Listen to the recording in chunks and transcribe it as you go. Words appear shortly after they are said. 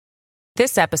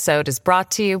This episode is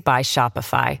brought to you by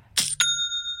Shopify.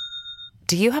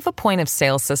 Do you have a point of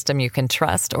sale system you can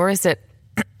trust, or is it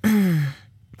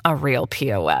a real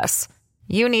POS?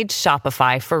 You need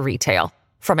Shopify for retail.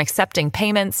 From accepting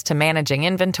payments to managing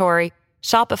inventory,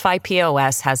 Shopify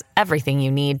POS has everything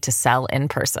you need to sell in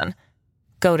person.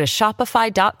 Go to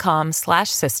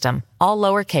shopify.com/system, all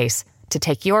lowercase, to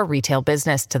take your retail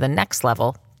business to the next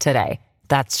level today.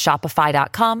 That's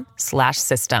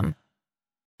shopify.com/system.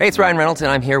 Hey, it's Ryan Reynolds,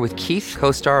 and I'm here with Keith,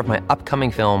 co-star of my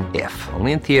upcoming film, If,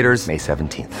 only in theaters May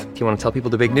 17th. Do you want to tell people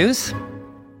the big news?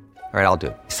 All right, I'll do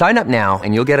it. Sign up now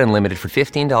and you'll get unlimited for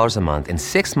 $15 a month and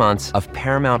 6 months of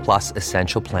Paramount Plus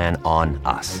Essential Plan on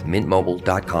us.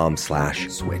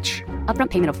 MintMobile.com/switch.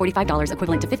 Upfront payment of $45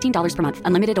 equivalent to $15 per month.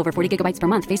 Unlimited over 40 gigabytes per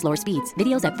month. Face lower speeds.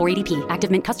 Videos at 480p.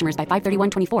 Active Mint customers by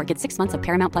 531.24 get 6 months of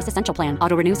Paramount Plus Essential Plan.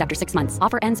 Auto renews after 6 months.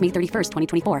 Offer ends May 31st,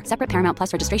 2024. Separate Paramount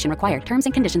Plus registration required. Terms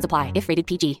and conditions apply if rated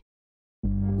PG.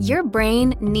 Your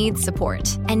brain needs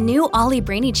support, and new Ollie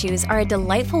Brainy Chews are a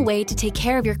delightful way to take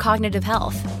care of your cognitive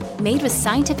health. Made with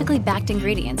scientifically backed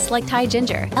ingredients like Thai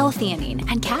ginger, L-theanine,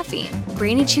 and caffeine,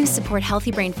 Brainy Chews support healthy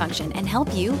brain function and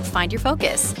help you find your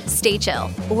focus, stay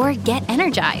chill, or get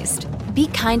energized. Be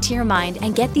kind to your mind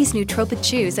and get these nootropic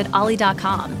chews at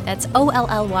ollie.com. That's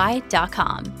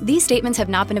OLLY.com. These statements have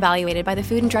not been evaluated by the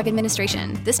Food and Drug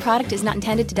Administration. This product is not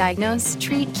intended to diagnose,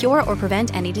 treat, cure, or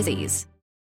prevent any disease.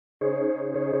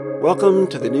 Welcome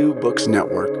to the New Books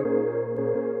Network.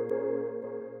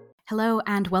 Hello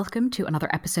and welcome to another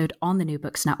episode on the New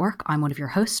Books Network. I'm one of your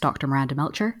hosts, Dr. Miranda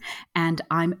Melcher, and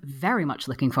I'm very much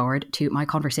looking forward to my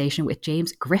conversation with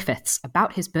James Griffiths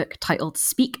about his book titled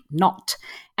Speak Not: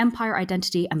 Empire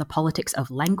Identity and the Politics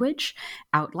of Language,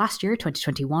 out last year,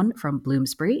 2021, from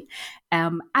Bloomsbury.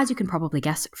 As you can probably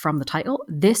guess from the title,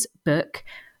 this book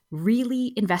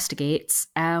really investigates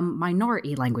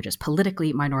minority languages,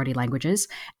 politically minority languages,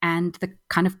 and the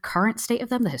kind of current state of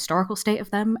them, the historical state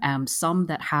of them, some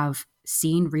that have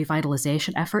seen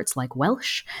revitalization efforts like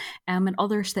Welsh, and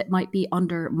others that might be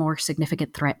under more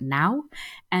significant threat now,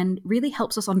 and really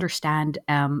helps us understand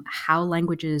how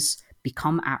languages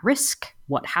become at risk,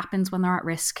 what happens when they're at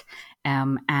risk,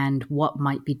 and what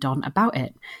might be done about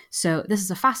it. So this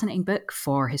is a fascinating book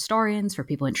for historians, for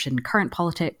people interested in current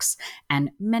politics,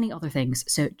 and many other things.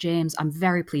 So James, I'm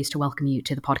very pleased to welcome you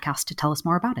to the podcast to tell us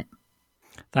more about it.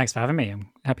 Thanks for having me. I'm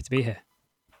happy to be here.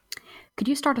 Could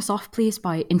you start us off, please,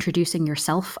 by introducing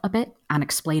yourself a bit and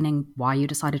explaining why you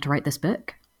decided to write this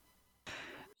book?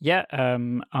 Yeah,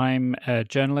 I'm a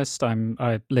journalist.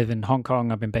 I live in Hong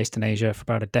Kong. I've been based in Asia for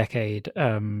about a decade,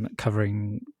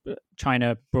 covering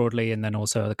China broadly and then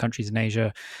also other countries in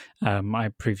Asia. I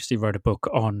previously wrote a book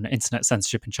on internet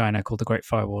censorship in China called The Great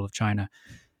Firewall of China.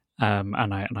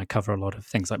 And I cover a lot of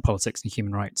things like politics and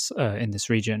human rights in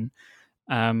this region.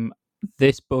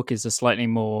 This book is a slightly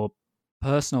more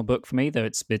personal book for me, though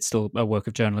it's still a work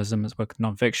of journalism, it's a work of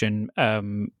nonfiction,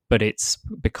 but it's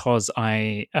because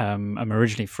I am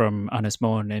originally from Ynys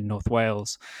Môn in North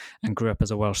Wales and grew up as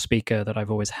a Welsh speaker that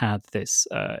I've always had this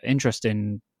interest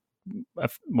in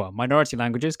minority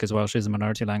languages, because Welsh is a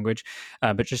minority language,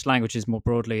 but just languages more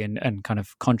broadly, and kind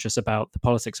of conscious about the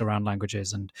politics around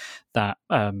languages, and that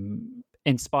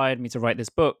inspired me to write this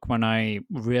book when I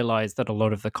realized that a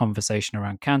lot of the conversation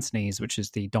around Cantonese, which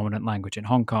is the dominant language in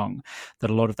Hong Kong,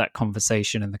 that a lot of that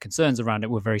conversation and the concerns around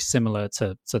it were very similar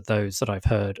to those that I've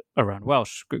heard around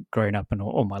Welsh growing up and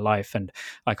all my life. And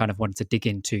I kind of wanted to dig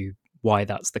into why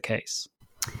that's the case.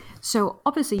 So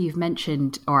obviously you've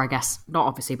mentioned, or I guess not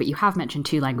obviously, but you have mentioned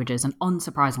two languages, and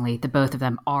unsurprisingly, the both of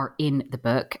them are in the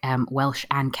book, Welsh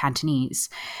and Cantonese.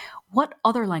 What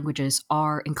other languages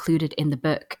are included in the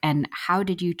book, and how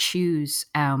did you choose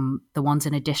the ones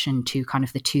in addition to kind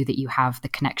of the two that you have the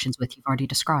connections with you've already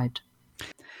described?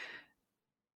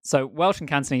 So Welsh and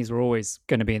Cantonese were always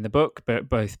going to be in the book, but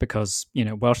both because,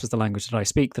 Welsh is the language that I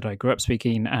speak, that I grew up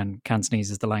speaking, and Cantonese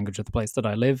is the language of the place that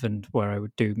I live and where I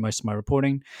would do most of my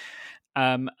reporting.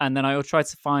 And then I will try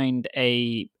to find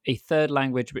a third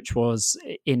language which was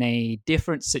in a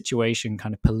different situation,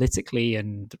 kind of politically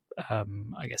and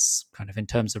I guess kind of in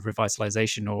terms of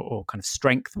revitalization or kind of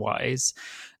strength-wise,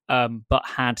 but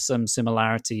had some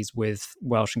similarities with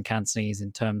Welsh and Cantonese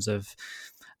in terms of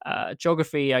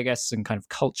geography, I guess, and kind of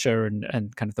culture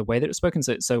and kind of the way that it was spoken.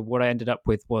 So what I ended up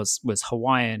with was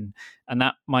Hawaiian, and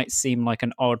that might seem like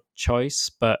an odd choice,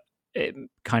 but it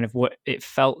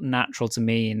felt natural to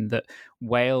me in that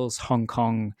Wales, Hong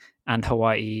Kong, and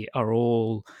Hawaii are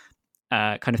all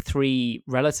kind of three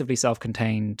relatively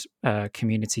self-contained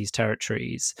communities,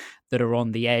 territories that are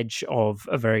on the edge of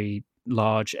a very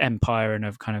large empire and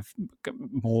of kind of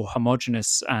more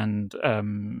homogenous and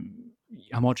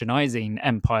homogenizing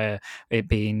empire, it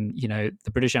being,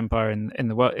 the British Empire in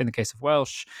the case of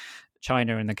Welsh,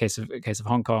 China in the case of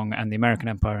Hong Kong, and the American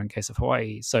Empire in case of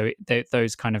Hawaii. So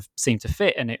those kind of seem to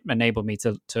fit, and it enabled me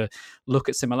to look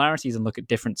at similarities and look at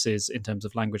differences in terms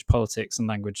of language politics and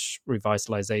language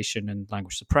revitalization and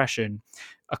language suppression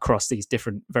across these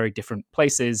very different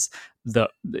places,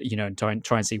 that, and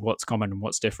try and see what's common and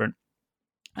what's different.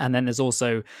 And then there's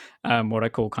also what I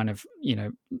call there's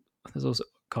also,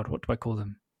 God, what do I call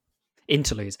them?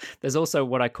 Interludes. There's also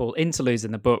what I call interludes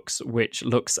in the books, which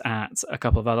looks at a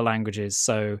couple of other languages.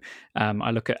 So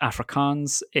I look at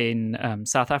Afrikaans in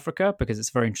South Africa, because it's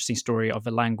a very interesting story of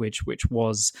a language which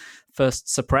was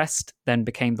first suppressed, then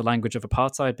became the language of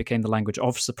apartheid, became the language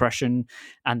of suppression,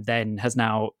 and then has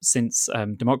now, since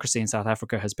democracy in South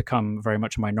Africa, has become very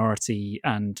much a minority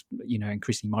and,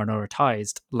 increasingly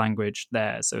minoritized language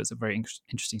there. So it's a very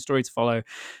interesting story to follow.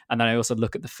 And then I also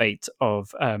look at the fate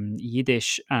of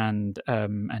Yiddish and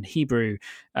Hebrew,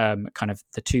 kind of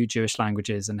the two Jewish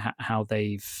languages, and how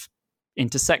they've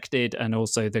intersected, and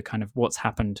also the kind of what's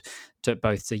happened to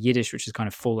Yiddish, which has kind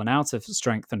of fallen out of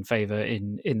strength and favor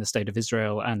in the state of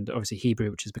Israel, and obviously Hebrew,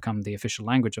 which has become the official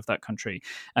language of that country,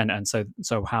 and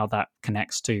so how that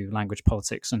connects to language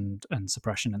politics and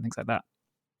suppression and things like that.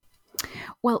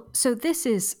 Well, so this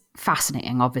is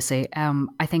fascinating, obviously.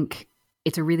 I think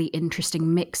it's a really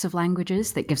interesting mix of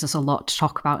languages that gives us a lot to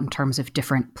talk about in terms of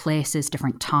different places,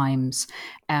 different times,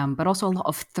 but also a lot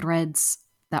of threads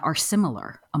that are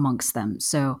similar amongst them.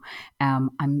 So I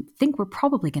think we're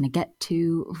probably going to get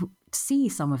to see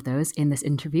some of those in this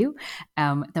interview,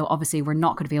 though obviously we're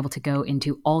not going to be able to go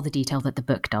into all the detail that the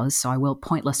book does. So I will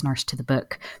point listeners to the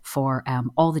book for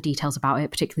all the details about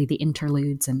it, particularly the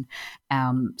interludes and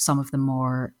some of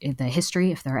the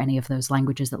history, if there are any of those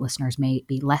languages that listeners may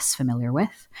be less familiar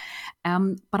with.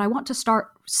 But I want to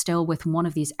start still with one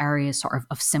of these areas sort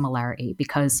of similarity,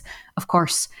 because of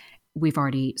course, we've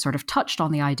already sort of touched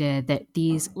on the idea that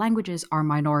these languages are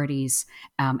minorities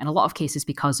in a lot of cases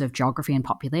because of geography and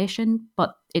population,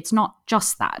 but it's not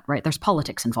just that, right? There's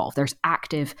politics involved. There's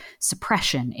active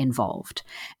suppression involved.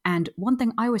 And one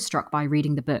thing I was struck by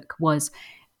reading the book was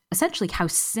essentially how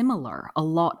similar a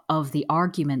lot of the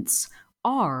arguments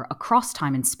are across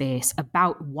time and space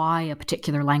about why a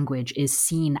particular language is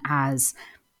seen as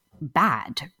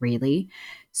bad, really.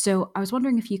 So I was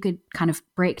wondering if you could kind of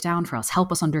break down for us,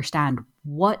 help us understand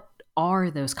what are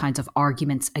those kinds of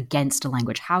arguments against a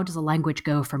language? How does a language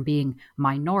go from being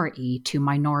minority to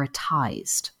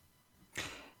minoritized?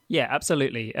 Yeah,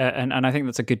 absolutely. And I think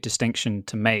that's a good distinction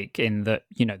to make, in that,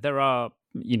 there are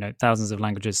thousands of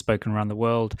languages spoken around the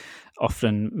world.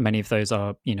 Often many of those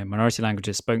are, minority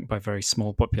languages spoken by very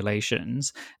small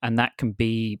populations. And that can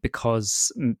be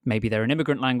because maybe they're an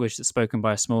immigrant language that's spoken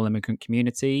by a small immigrant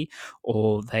community,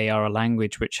 or they are a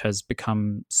language which has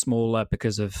become smaller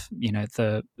because of,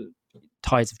 the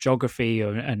tides of geography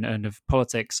and of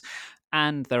politics.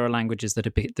 And there are languages that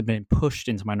have been pushed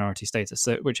into minority status,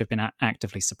 which have been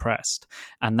actively suppressed.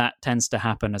 And that tends to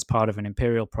happen as part of an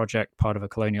imperial project, part of a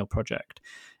colonial project.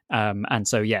 And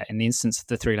so, yeah, in the instance of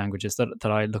the three languages that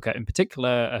I look at in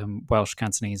particular, Welsh,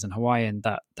 Cantonese, and Hawaiian,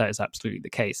 that is absolutely the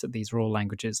case, that these are all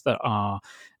languages that are,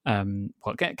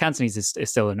 Cantonese is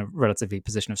still in a relatively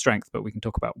position of strength, but we can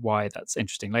talk about why that's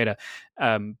interesting later.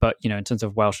 But, in terms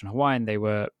of Welsh and Hawaiian, they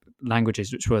were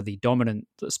languages which were the dominant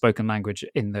spoken language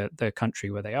in the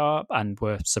country where they are, and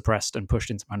were suppressed and pushed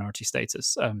into minority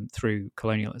status through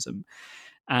colonialism.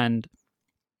 And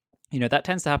that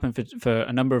tends to happen for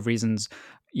a number of reasons.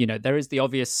 There is the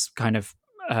obvious kind of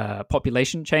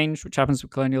population change which happens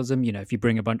with colonialism. If you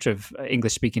bring a bunch of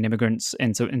English-speaking immigrants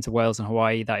into Wales and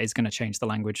Hawaii, that is going to change the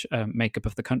language makeup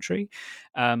of the country.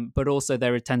 But also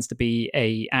there tends to be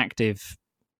a active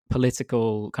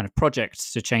political kind of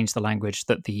project to change the language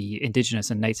that the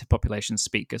indigenous and native populations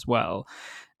speak as well.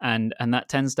 And that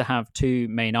tends to have two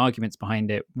main arguments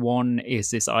behind it. One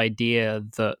is this idea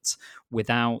that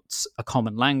without a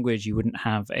common language, you wouldn't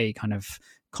have a kind of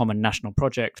common national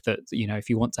project, that, if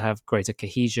you want to have greater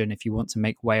cohesion, if you want to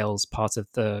make Wales part of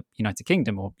the United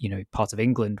Kingdom, or, part of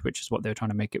England, which is what they were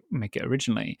trying to make it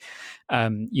originally,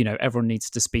 everyone needs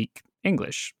to speak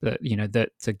English. That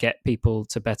to get people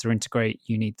to better integrate,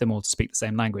 you need them all to speak the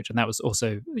same language. And that was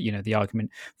also, the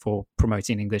argument for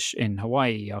promoting English in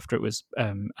Hawaii after it was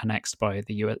annexed by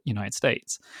the United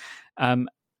States. And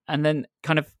then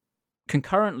kind of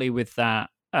concurrently with that,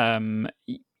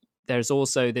 there's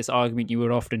also this argument you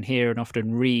would often hear and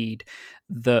often read,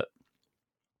 that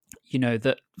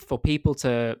that for people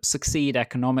to succeed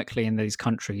economically in these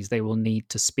countries, they will need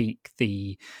to speak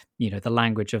the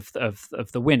language of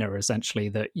the winner, essentially.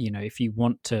 That, if you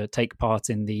want to take part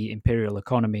in the imperial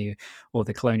economy or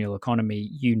the colonial economy,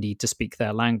 you need to speak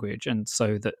their language, and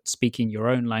so that speaking your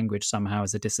own language somehow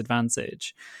is a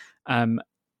disadvantage.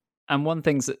 And one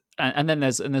thing's, and then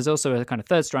there's also a kind of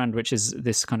third strand, which is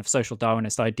this kind of social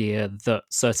Darwinist idea that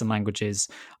certain languages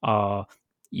are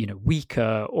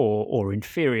weaker or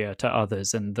inferior to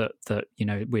others, and that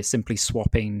we're simply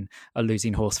swapping a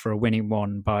losing horse for a winning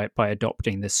one by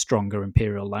adopting this stronger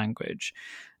imperial language.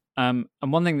 And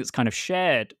one thing that's kind of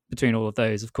shared between all of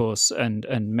those, of course, and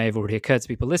may have already occurred to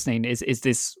people listening, is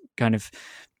this kind of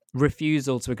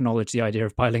refusal to acknowledge the idea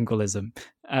of bilingualism.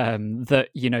 That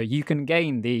you can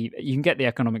get the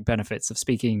economic benefits of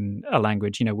speaking a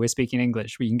language. We're speaking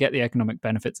English. We can get the economic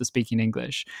benefits of speaking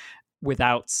English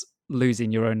without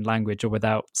losing your own language or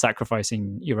without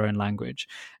sacrificing your own language.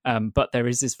 But there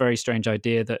is this very strange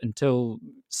idea that until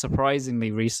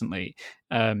surprisingly recently,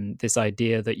 this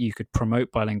idea that you could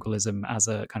promote bilingualism as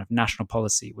a kind of national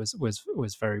policy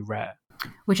was very rare.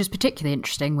 Which is particularly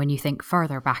interesting when you think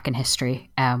further back in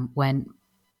history, when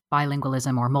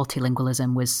bilingualism or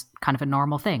multilingualism was kind of a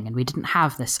normal thing, and we didn't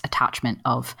have this attachment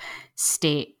of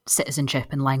state, citizenship,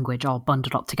 and language all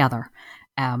bundled up together.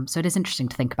 So it is interesting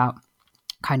to think about.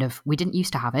 Kind of, we didn't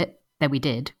used to have it, then we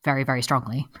did very, very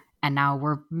strongly. And now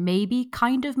we're maybe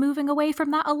kind of moving away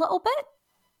from that a little bit.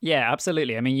 Yeah,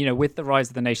 absolutely. I mean, with the rise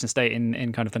of the nation state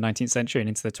in kind of the 19th century and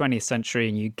into the 20th century,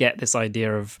 and you get this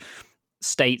idea of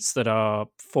states that are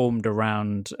formed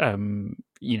around,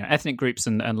 ethnic groups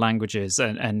and languages,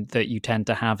 and that you tend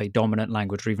to have a dominant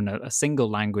language or even a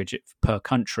single language per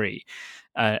country.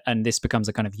 And this becomes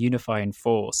a kind of unifying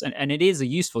force, and it is a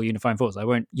useful unifying force. I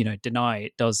won't, deny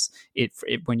it does it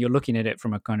when you're looking at it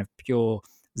from a kind of pure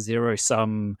zero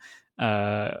sum,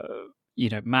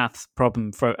 math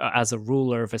problem as a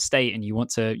ruler of a state, and you want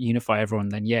to unify everyone.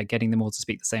 Then getting them all to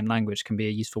speak the same language can be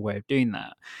a useful way of doing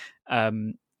that.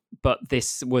 But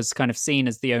this was kind of seen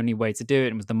as the only way to do it,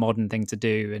 and was the modern thing to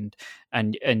do.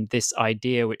 And this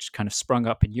idea, which kind of sprung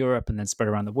up in Europe and then spread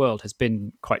around the world, has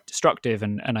been quite destructive,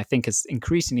 and I think has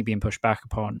increasingly been pushed back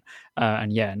upon.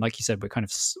 And like you said,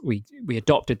 we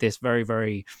adopted this very,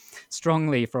 very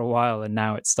strongly for a while, and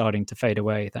now it's starting to fade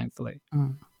away, thankfully.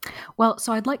 Well,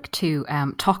 so I'd like to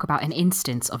talk about an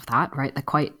instance of that, right? The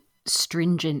quite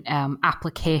stringent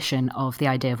application of the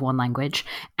idea of one language,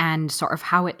 and sort of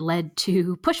how it led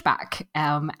to pushback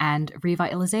and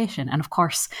revitalization. And of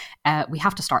course, we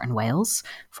have to start in Wales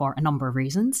for a number of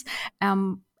reasons.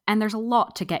 And there's a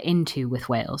lot to get into with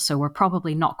Wales, so we're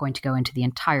probably not going to go into the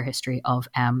entire history of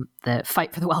the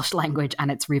fight for the Welsh language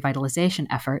and its revitalization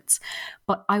efforts.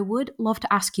 But I would love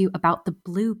to ask you about the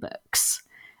Blue Books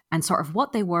and sort of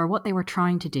what they were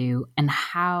trying to do, and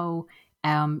how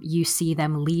you see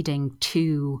them leading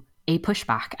to a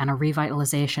pushback and a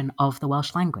revitalization of the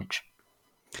Welsh language.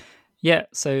 Yeah,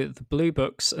 so the Blue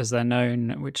Books, as they're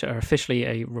known, which are officially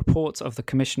a report of the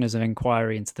Commissioners of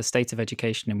Inquiry into the State of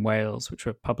Education in Wales, which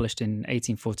were published in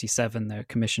 1847. They're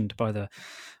commissioned by the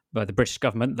British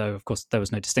government, though, of course, there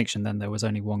was no distinction then. There was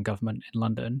only one government in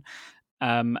London.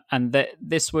 And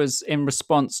this was in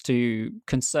response to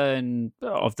concern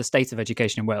of the state of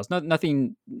education in Wales.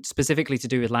 Nothing specifically to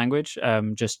do with language.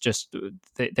 Just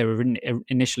they were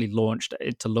initially launched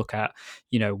to look at,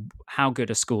 how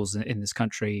good are schools in this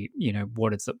country?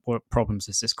 What problems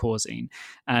is this causing?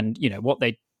 And what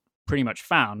they pretty much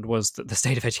found was that the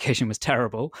state of education was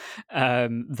terrible,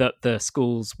 that the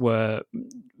schools were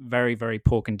very, very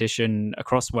poor condition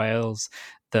across Wales,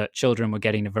 that children were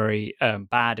getting a very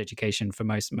bad education for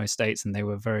most states, and they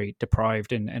were very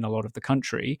deprived in a lot of the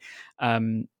country.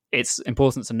 It's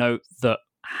important to note that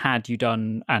had you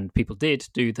done, and people did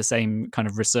do, the same kind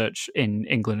of research in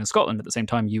England and Scotland at the same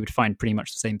time, you would find pretty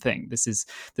much the same thing. This is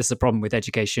a problem with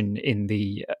education in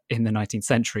the 19th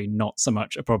century, not so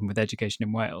much a problem with education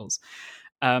in Wales.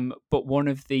 But one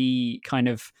of the kind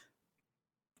of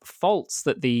faults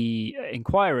that the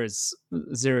inquirers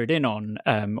zeroed in on,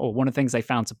 or one of the things they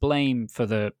found to blame for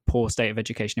the poor state of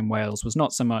education in Wales, was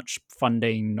not so much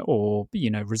funding or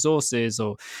resources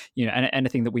or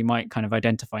anything that we might kind of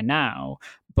identify now,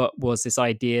 but was this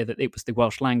idea that it was the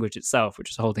Welsh language itself which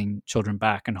was holding children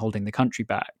back and holding the country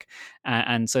back.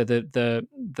 And so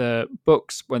the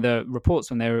books, when the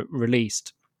reports, when they were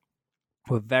released,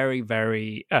 were very,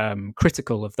 very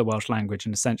critical of the Welsh language,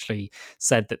 and essentially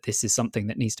said that this is something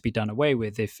that needs to be done away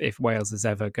with if Wales is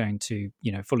ever going to,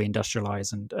 fully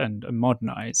industrialise and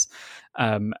modernise.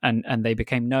 And they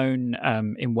became known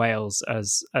in Wales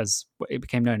as it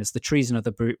became known as the treason of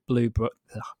the Blue Book.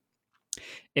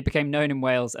 It became known in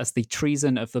Wales as the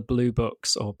treason of the Blue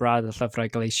Books, or Brad y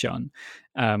Llyfrgleision,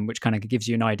 which kind of gives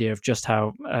you an idea of just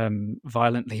how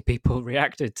violently people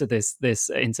reacted to this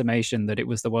intimation that it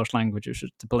was the Welsh language which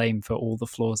was to blame for all the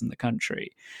flaws in the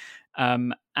country.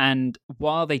 And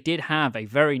while they did have a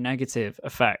very negative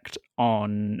effect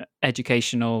on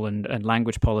educational and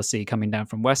language policy coming down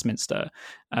from Westminster,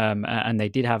 and they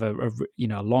did have a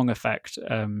long effect,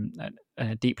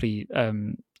 a deeply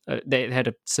they had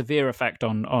a severe effect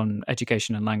on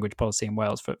education and language policy in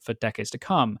Wales for decades to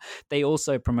come. They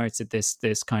also promoted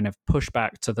this kind of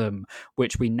pushback to them,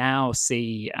 which we now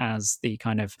see as the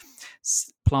kind of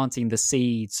planting the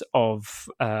seeds of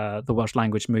the Welsh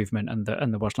language movement and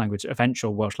the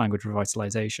eventual Welsh language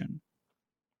revitalisation.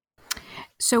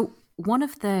 So one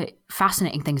of the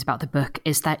fascinating things about the book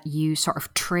is that you sort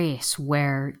of trace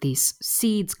where these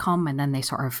seeds come, and then they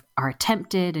sort of are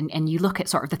attempted, and you look at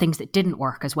sort of the things that didn't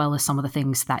work as well as some of the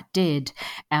things that did,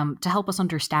 to help us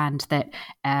understand that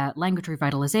language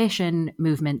revitalization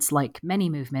movements, like many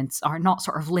movements, are not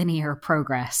sort of linear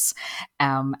progress,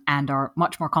 and are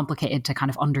much more complicated to kind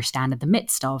of understand in the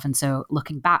midst of. And so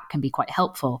looking back can be quite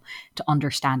helpful to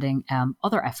understanding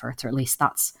other efforts, or at least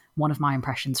that's one of my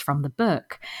impressions from the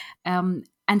book. And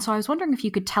so I was wondering if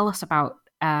you could tell us about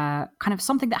kind of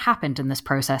something that happened in this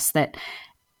process that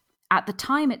at the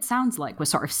time it sounds like was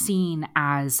sort of seen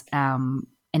as an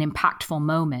impactful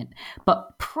moment,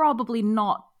 but probably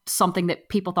not something that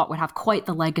people thought would have quite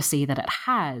the legacy that it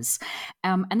has.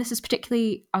 And this is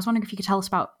particularly, I was wondering if you could tell us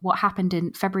about what happened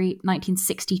in February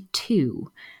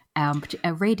 1962,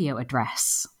 a radio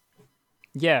address.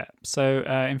 Yeah, so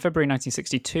in February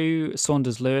 1962,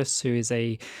 Saunders Lewis, who is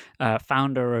a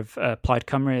founder of Plaid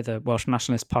Cymru, the Welsh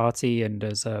Nationalist Party, and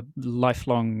as a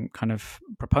lifelong kind of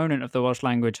proponent of the Welsh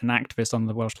language and activist on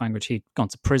the Welsh language, he'd gone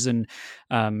to prison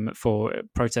for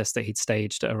protests that he'd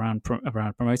staged around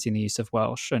promoting the use of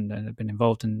Welsh, and had been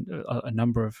involved in a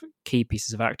number of key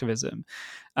pieces of activism.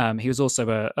 He was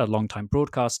also a long-time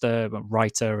broadcaster, a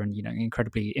writer, and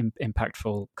incredibly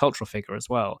impactful cultural figure as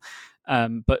well.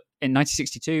 But in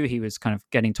 1962, he was kind of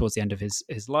getting towards the end of his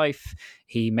life.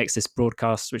 He makes this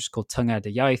broadcast, which is called Tynged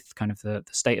y Iaith, kind of the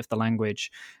state of the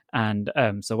language, and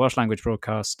so Welsh language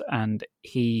broadcast. And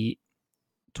he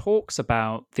talks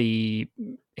about the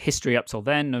history up till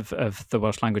then of the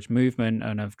Welsh language movement,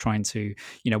 and of trying to,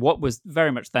 what was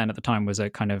very much then at the time was a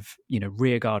kind of,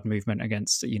 rearguard movement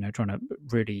against, trying to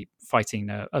really fighting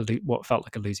what felt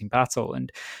like a losing battle.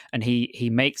 And he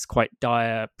makes quite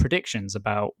dire predictions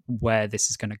about where this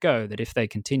is going to go, that if they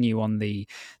continue on the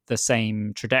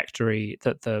same trajectory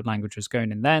that the language was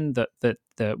going in then,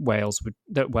 that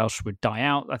Welsh would die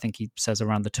out. I think he says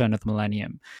around the turn of the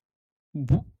millennium.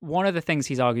 One of the things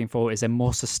he's arguing for is a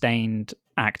more sustained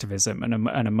activism and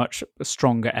a much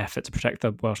stronger effort to protect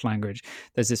the Welsh language.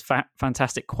 There's this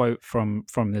fantastic quote from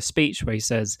the speech where he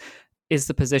says, "Is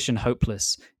the position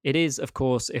hopeless? It is, of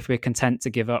course, if we're content to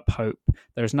give up hope.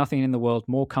 There is nothing in the world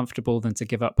more comfortable than to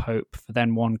give up hope, for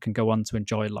then one can go on to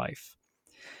enjoy life."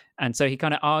 And so he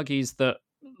kind of argues that,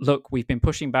 look, we've been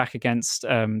pushing back against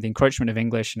the encroachment of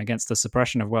English and against the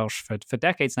suppression of Welsh for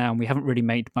decades now, and we haven't really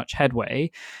made much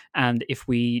headway. And if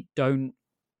we don't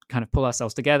kind of pull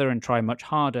ourselves together and try much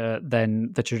harder,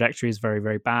 then the trajectory is very,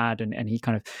 very bad. And he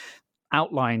kind of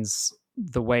outlines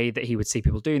the way that he would see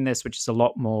people doing this, which is a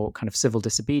lot more kind of civil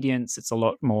disobedience. It's a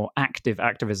lot more active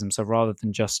activism. So rather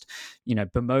than just,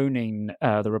 bemoaning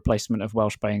the replacement of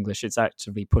Welsh by English, it's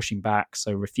actively pushing back.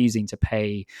 So refusing to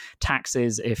pay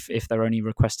taxes if they're only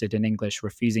requested in English,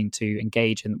 refusing to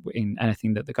engage in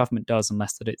anything that the government does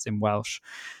unless that it's in Welsh.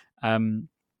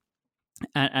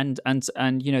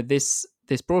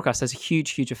 This broadcast has a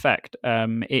huge effect.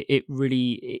 It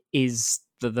really is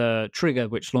the trigger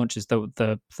which launches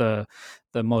the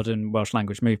modern Welsh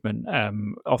language movement.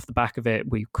 Off the back of it,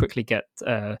 we quickly get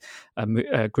a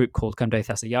group called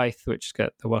Cymdeithas y Iaith, which is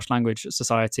the Welsh Language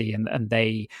Society, and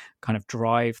they kind of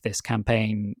drive this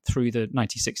campaign through the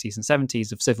 1960s and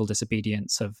 70s of civil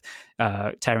disobedience, of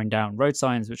tearing down road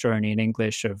signs which are only in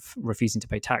English, of refusing to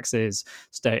pay taxes,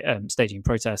 staging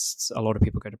protests. A lot of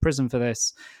people go to prison for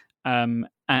this, and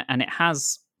it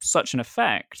has such an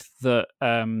effect that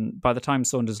by the time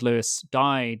Saunders Lewis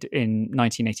died in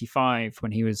 1985,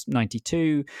 when he was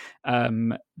 92,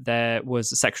 there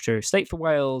was a Secretary of State for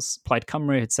Wales. Plaid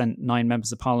Cymru had sent 9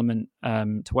 members of Parliament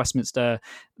to Westminster.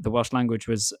 The Welsh language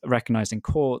was recognised in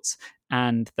court,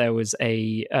 and there was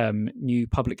a new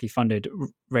publicly funded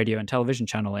radio and television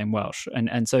channel in Welsh.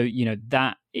 And so,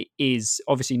 that is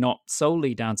obviously not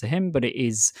solely down to him, but it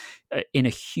is in a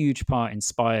huge part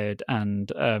inspired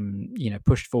and,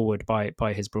 pushed forward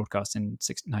by his broadcast in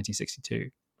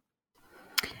 1962.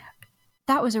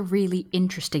 that was a really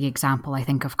interesting example, I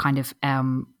think, of kind of,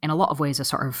 in a lot of ways, a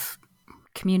sort of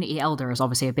community elder is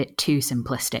obviously a bit too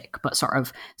simplistic, but sort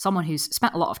of someone who's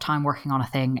spent a lot of time working on a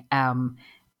thing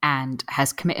and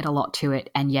has committed a lot to it,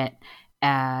 and yet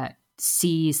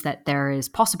sees that there is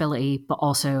possibility, but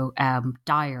also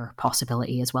dire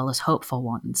possibility as well as hopeful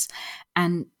ones.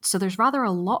 And so there's rather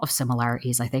a lot of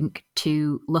similarities, I think,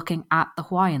 to looking at the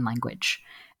Hawaiian language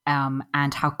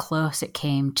and how close it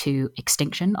came to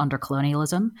extinction under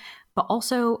colonialism, but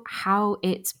also how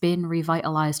it's been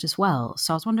revitalized as well.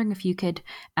 So I was wondering if you could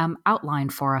outline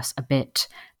for us a bit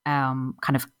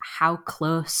kind of how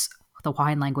close the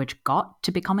Hawaiian language got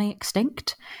to becoming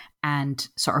extinct, and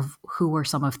sort of who were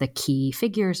some of the key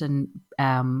figures, and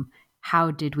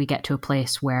how did we get to a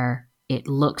place where it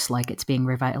looks like it's being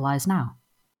revitalized now?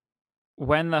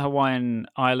 When the Hawaiian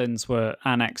Islands were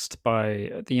annexed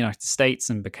by the United States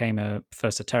and became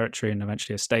first a territory and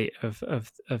eventually a state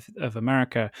of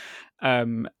America,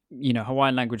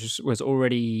 Hawaiian language was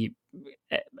already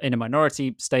in a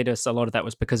minority status. A lot of that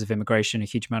was because of immigration, a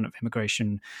huge amount of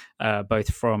immigration,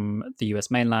 both from the US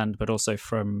mainland, but also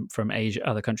from Asia,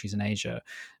 other countries in Asia.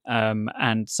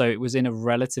 And so it was in a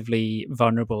relatively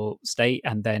vulnerable state.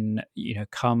 And then,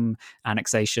 come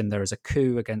annexation, there is a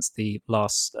coup against the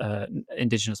last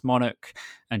indigenous monarch,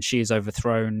 and she is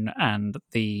overthrown. And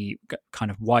the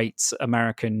kind of white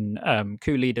American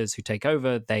coup leaders who take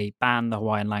over, they ban the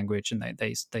Hawaiian language and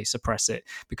they suppress it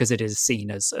because it is seen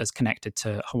as connected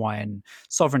to Hawaiian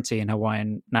sovereignty and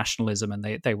Hawaiian nationalism, and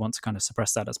they want to kind of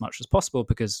suppress that as much as possible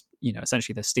because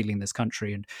essentially they're stealing this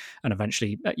country and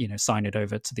eventually sign it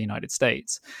over to the United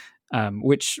States,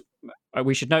 which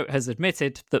we should note has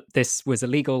admitted that this was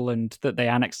illegal and that they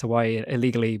annexed Hawaii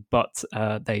illegally, but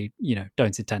they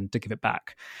don't intend to give it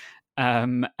back.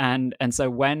 And so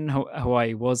when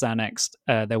Hawaii was annexed,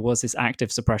 there was this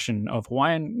active suppression of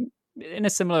Hawaiian in a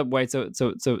similar way to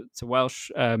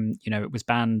Welsh. It was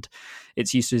banned.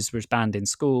 Its usage was banned in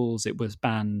schools. It was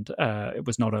banned. It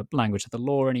was not a language of the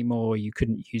law anymore. You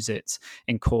couldn't use it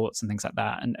in courts and things like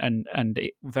that. And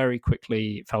it very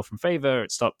quickly fell from favor.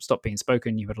 It stopped being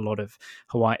spoken. You had a lot of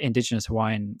indigenous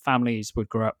Hawaiian families would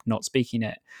grow up not speaking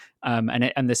it.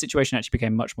 And the situation actually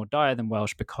became much more dire than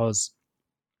Welsh because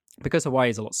Hawaii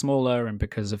is a lot smaller, and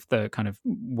because of the kind of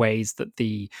ways that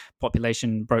the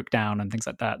population broke down and things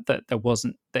like that there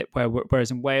wasn't that.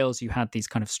 Whereas in Wales you had these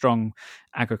kind of strong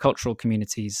agricultural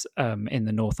communities in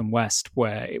the north and west,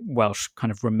 where Welsh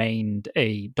kind of remained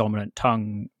a dominant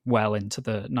tongue well into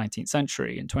the 19th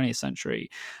century and 20th century.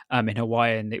 In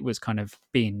Hawaiian, it was kind of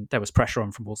there was pressure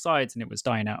on from all sides, and it was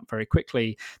dying out very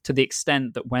quickly, to the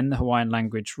extent that when the Hawaiian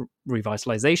language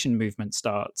revitalization movement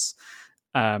starts,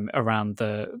 around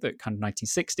the kind of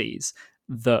 1960s,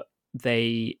 that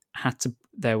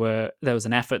there was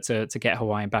an effort to get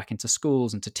Hawaiian back into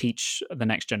schools and to teach the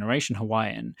next generation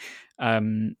Hawaiian.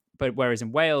 But whereas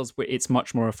in Wales, it's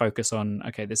much more a focus on,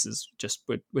 okay, this is just,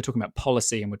 we're talking about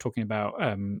policy, and we're talking about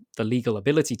the legal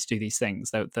ability to do these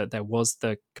things. There was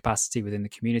the capacity within the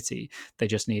community. They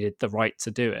just needed the right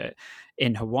to do it.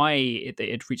 In Hawaii,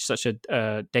 it reached such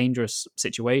a dangerous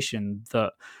situation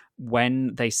that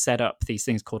when they set up these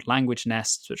things called language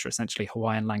nests, which are essentially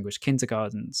Hawaiian language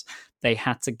kindergartens, they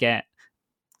had to get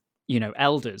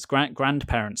elders,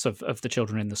 grandparents of the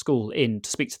children in the school in to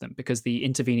speak to them, because the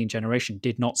intervening generation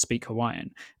did not speak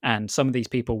Hawaiian. And some of these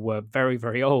people were very,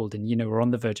 very old and, were on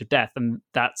the verge of death. And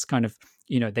that's kind of,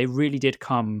 they really did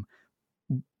come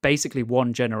basically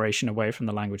one generation away from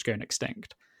the language going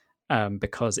extinct.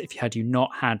 Because if you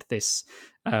not had this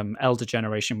elder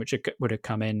generation which would have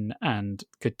come in and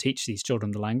could teach these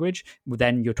children the language,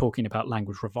 then you're talking about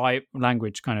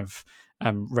language kind of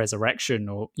resurrection,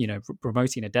 or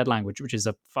promoting a dead language, which is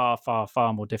a far, far,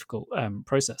 far more difficult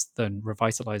process than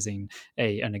revitalizing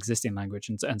an existing language.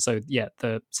 And so,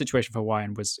 the situation for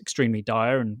Hawaiian was extremely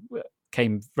dire and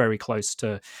came very close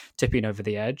to tipping over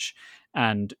the edge,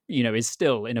 and is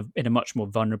still in a much more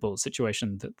vulnerable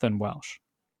situation than Welsh.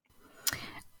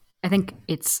 I think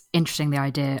it's interesting, the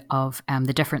idea of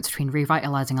the difference between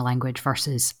revitalizing a language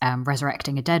versus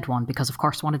resurrecting a dead one, because, of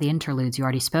course, one of the interludes you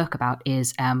already spoke about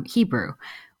is Hebrew,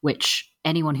 which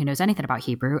anyone who knows anything about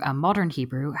Hebrew, modern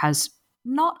Hebrew, has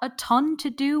not a ton to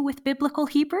do with biblical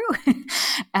Hebrew.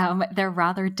 They're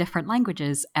rather different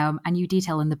languages. And you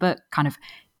detail in the book kind of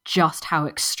just how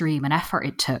extreme an effort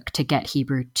it took to get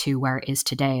Hebrew to where it is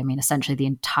today. I mean, essentially the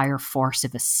entire force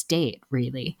of a state,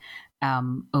 really.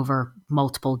 Over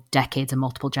multiple decades and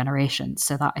multiple generations.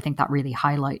 So I think that really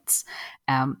highlights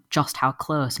just how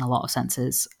close, in a lot of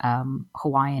senses,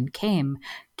 Hawaiian came,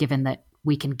 given that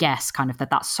we can guess kind of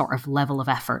that sort of level of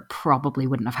effort probably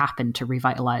wouldn't have happened to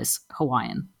revitalize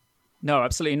Hawaiian. No,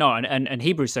 absolutely not. And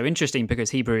Hebrew is so interesting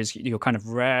because Hebrew is your kind of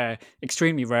rare,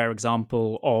 extremely rare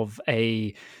example of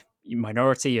a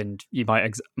minority, and you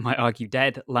might argue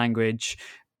dead language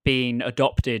being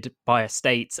adopted by a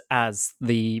state as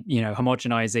the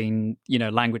homogenizing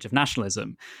language of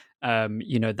nationalism.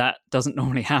 That doesn't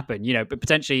normally happen. But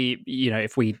potentially,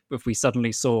 if we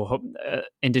suddenly saw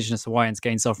indigenous Hawaiians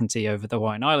gain sovereignty over the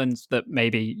Hawaiian Islands, that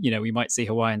maybe we might see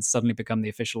Hawaiian suddenly become the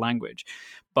official language,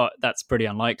 but that's pretty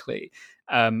unlikely.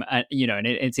 And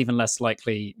it's even less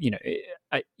likely.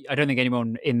 I don't think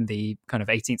anyone in the kind of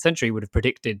 18th century would have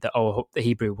predicted that the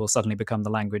Hebrew will suddenly become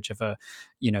the language of a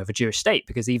Jewish state,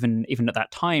 because even at that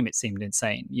time it seemed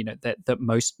insane. That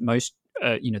most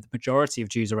the majority of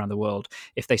Jews around the world,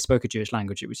 if they spoke a Jewish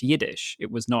language, it was Yiddish.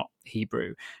 It was not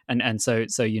Hebrew, and so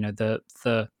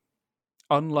the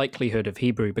unlikelihood of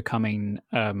Hebrew becoming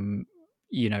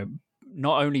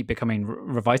not only becoming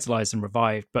revitalized and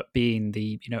revived, but being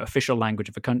the official language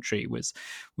of a country was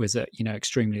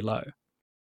extremely low.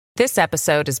 This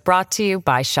episode is brought to you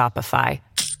by Shopify.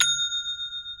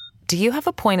 Do you have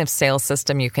a point of sale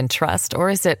system you can trust, or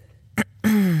is it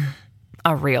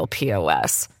a real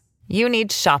POS? You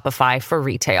need Shopify for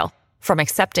retail. From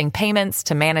accepting payments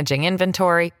to managing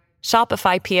inventory,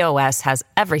 Shopify POS has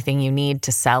everything you need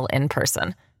to sell in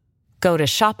person. Go to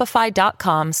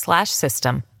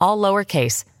shopify.com/system, all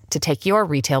lowercase, to take your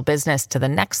retail business to the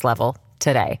next level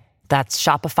today. That's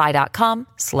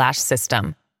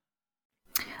shopify.com/system.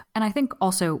 And I think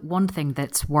also one thing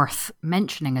that's worth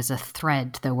mentioning as a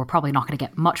thread, though we're probably not going to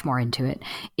get much more into it,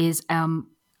 is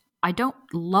I don't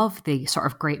love the sort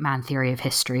of great man theory of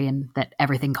history and that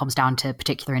everything comes down to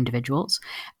particular individuals.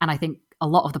 And I think a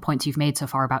lot of the points you've made so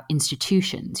far about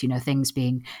institutions, things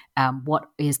being what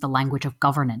is the language of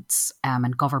governance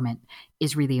and government,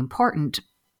 is really important.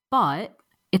 But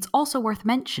it's also worth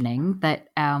mentioning that,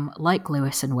 like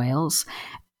Lewis and Wales,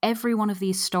 every one of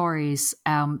these stories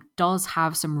does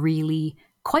have some really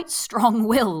quite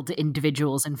strong-willed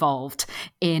individuals involved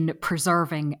in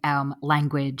preserving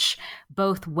language,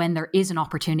 both when there is an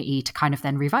opportunity to kind of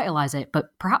then revitalize it,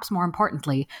 but perhaps more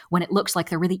importantly, when it looks like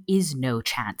there really is no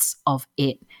chance of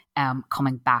it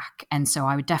coming back. And so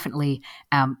I would definitely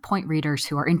point readers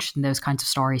who are interested in those kinds of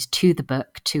stories to the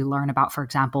book to learn about, for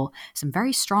example, some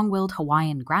very strong-willed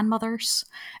Hawaiian grandmothers,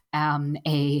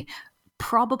 a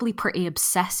probably pretty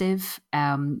obsessive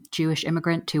Jewish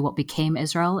immigrant to what became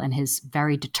Israel and his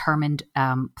very determined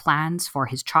plans for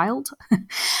his child,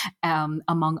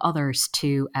 among others,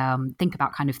 to think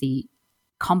about kind of the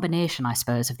combination, I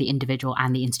suppose, of the individual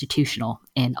and the institutional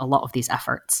in a lot of these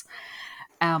efforts.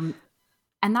 And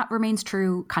that remains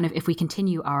true kind of if we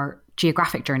continue our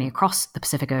geographic journey across the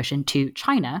Pacific Ocean to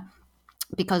China,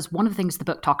 because one of the things the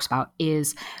book talks about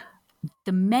is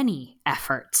the many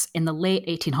efforts in the late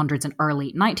 1800s and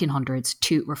early 1900s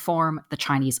to reform the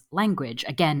Chinese language,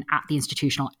 again, at the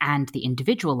institutional and the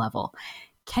individual level.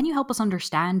 Can you help us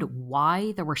understand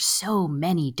why there were so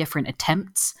many different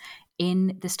attempts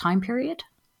in this time period?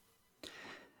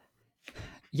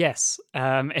 Yes,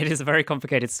 it is a very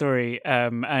complicated story,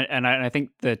 and I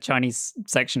think the Chinese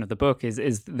section of the book is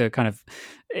the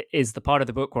part of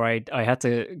the book where I had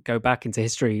to go back into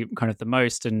history kind of the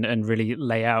most and really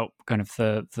lay out kind of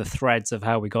the threads of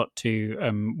how we got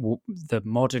to the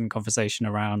modern conversation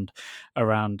around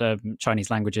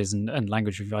Chinese languages and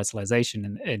language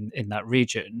revitalization in that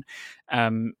region.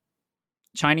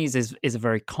 Chinese is a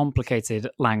very complicated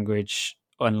language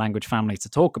and language family to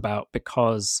talk about,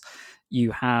 because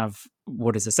you have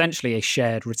what is essentially a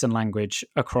shared written language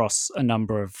across a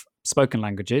number of spoken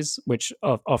languages, which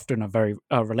often are very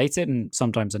related and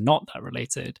sometimes are not that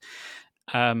related.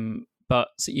 But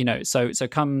so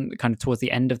come kind of towards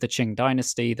the end of the Qing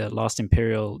dynasty, the last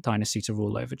imperial dynasty to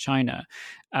rule over China,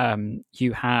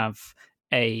 you have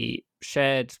a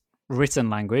shared written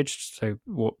language, so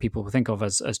what people think of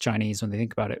as Chinese when they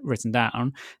think about it written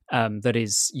down, that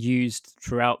is used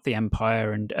throughout the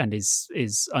empire and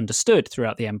is understood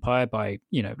throughout the empire by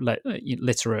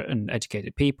literate and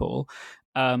educated people.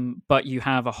 But you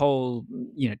have a whole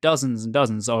dozens and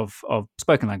dozens of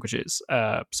spoken languages.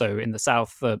 So in the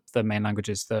south, the main language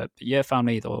is the Ye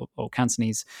family or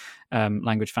Cantonese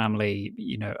language family.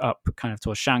 Up kind of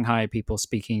towards Shanghai, people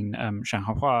speaking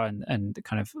Shanghai and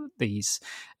kind of these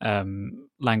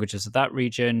languages of that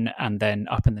region, and then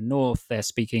up in the north, they're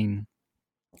speaking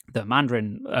the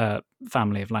Mandarin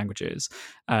family of languages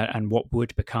and what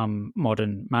would become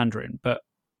modern Mandarin. But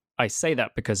I say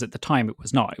that because at the time it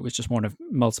was not. It was just one of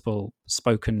multiple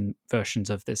spoken versions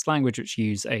of this language which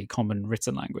use a common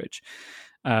written language.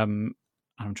 I'm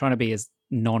trying to be as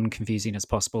non-confusing as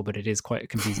possible, but it is quite a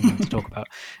confusing thing to talk about.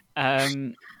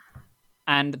 And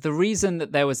And the reason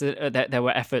that that there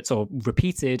were efforts, or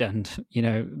repeated and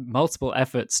multiple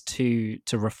efforts to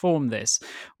reform this,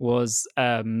 was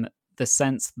the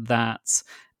sense that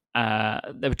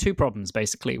there were two problems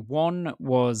basically. One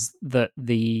was that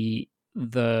the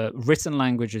written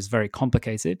language is very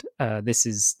complicated. This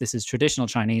is traditional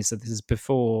Chinese, so this is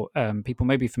before people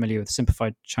may be familiar with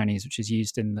simplified Chinese, which is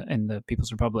used in the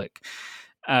People's Republic.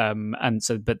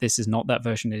 But this is not that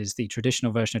version. It is the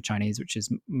traditional version of Chinese, which is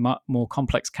more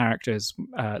complex characters.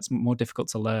 It's more difficult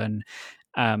to learn.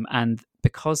 And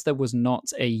because there was not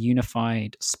a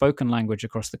unified spoken language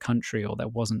across the country, or there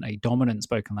wasn't a dominant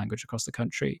spoken language across the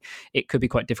country, it could be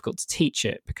quite difficult to teach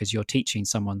it, because you're teaching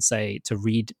someone, say, to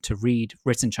read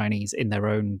written Chinese in their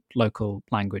own local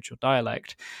language or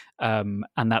dialect, and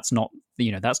that's not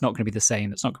going to be the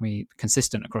same. That's not going to be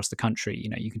consistent across the country.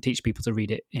 You can teach people to read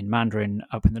it in Mandarin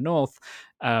up in the north.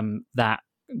 From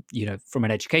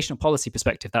an educational policy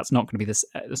perspective, that's not going to be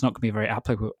it's not going to be very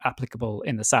applicable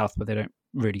in the South, where they don't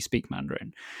really speak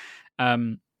Mandarin.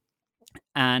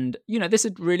 This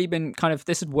had really been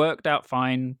this had worked out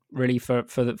fine, really, for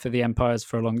the empires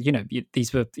for a long.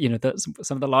 These were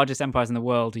some of the largest empires in the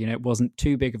world. It wasn't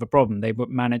too big of a problem. They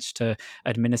managed to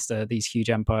administer these huge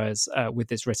empires with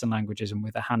this written languages and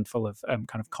with a handful of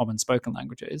kind of common spoken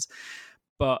languages,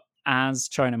 but as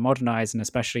China modernized, and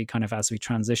especially as we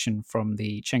transition from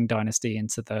the Qing dynasty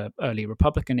into the early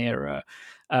Republican era,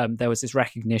 there was this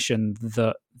recognition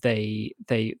that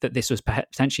that this was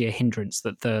potentially a hindrance,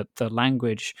 that the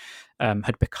language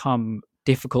had become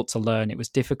difficult to learn. It was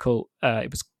difficult. It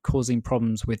was causing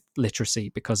problems with literacy,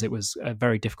 because it was a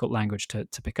very difficult language to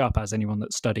pick up. As anyone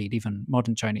that studied even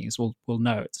modern Chinese will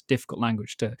know, it's a difficult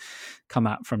language to come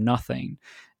at from nothing.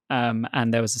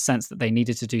 And there was a sense that they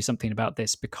needed to do something about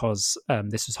this, because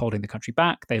this was holding the country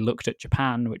back. They looked at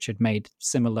Japan, which had made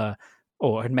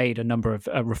a number of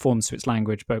reforms to its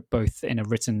language, both in a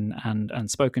written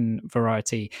and spoken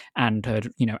variety, and had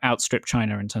outstripped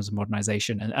China in terms of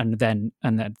modernization, and then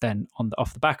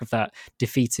off the back of that,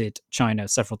 defeated China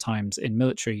several times in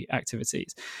military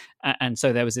activities. And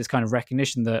so there was this kind of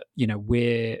recognition that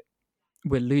we're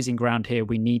losing ground here.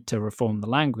 We need to reform the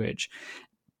language.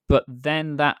 But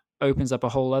then that opens up a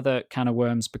whole other can of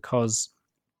worms, because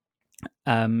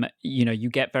you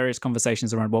get various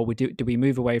conversations around, well, do we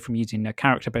move away from using a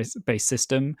character-based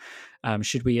system?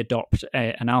 Should we adopt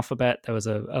an alphabet? There was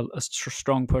a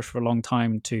strong push for a long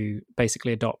time to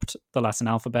basically adopt the Latin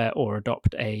alphabet, or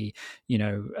adopt a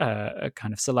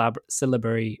kind of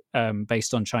syllabary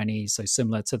based on Chinese, so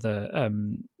similar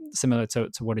to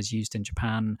what is used in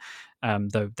Japan,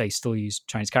 though they still use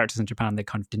Chinese characters in Japan. They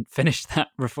kind of didn't finish that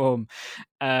reform.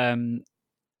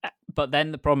 But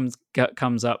then the problem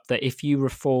comes up that if you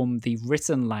reform the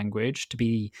written language to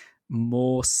be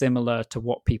more similar to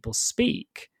what people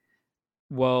speak,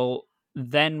 well,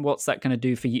 then what's that going to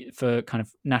do for kind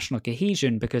of national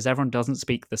cohesion? Because everyone doesn't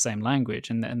speak the same language,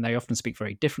 and they often speak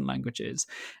very different languages.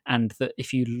 And that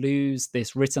if you lose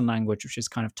this written language, which is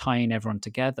kind of tying everyone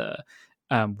together,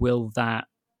 will that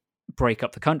break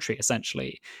up the country,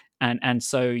 essentially? And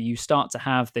so you start to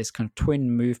have this kind of twin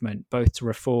movement, both to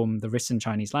reform the written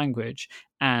Chinese language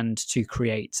and to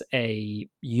create a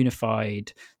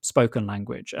unified spoken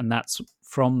language. And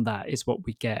from that is what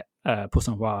we get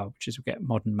Putonghua, which is we get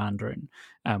modern Mandarin,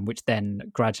 which then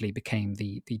gradually became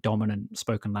the dominant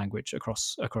spoken language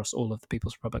across all of the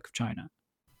People's Republic of China.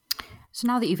 So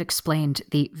now that you've explained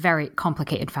the very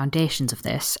complicated foundations of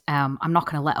this, I'm not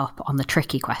going to let up on the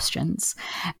tricky questions.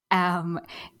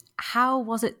 How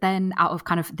was it then, out of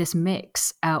kind of this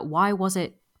mix, why was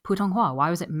it Putonghua? Why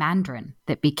was it Mandarin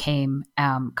that became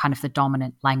kind of the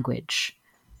dominant language?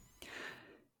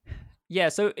 Yeah,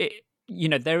 so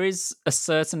there is a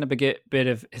certain bit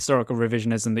of historical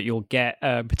revisionism that you'll get,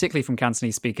 particularly from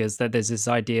Cantonese speakers, that there's this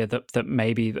idea that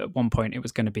maybe at one point it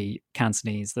was going to be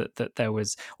Cantonese, that there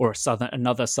was, or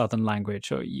another southern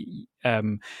language,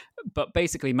 but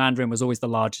basically Mandarin was always the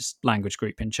largest language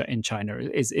group in China.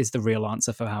 Is the real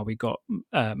answer for how we got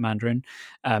Mandarin.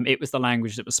 It was the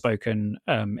language that was spoken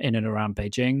in and around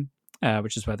Beijing.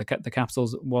 Which is where the capital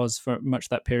was for much of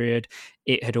that period.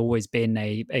 It had always been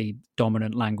a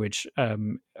dominant language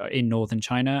in northern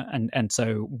China, and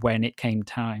so when it came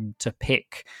time to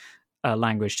pick a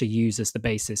language to use as the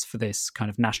basis for this kind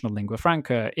of national lingua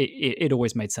franca, it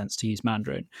always made sense to use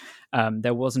Mandarin.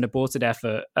 There was an aborted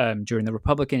effort during the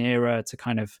Republican era to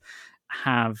kind of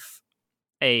have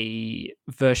a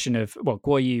version of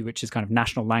Guoyu, which is kind of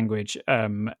national language,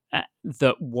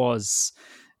 that was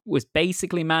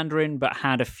basically Mandarin, but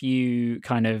had a few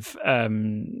kind of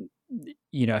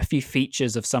a few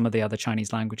features of some of the other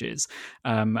Chinese languages.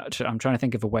 I'm trying to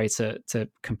think of a way to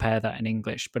compare that in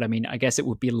English, but I mean, I guess it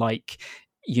would be like,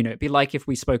 it'd be like if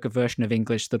we spoke a version of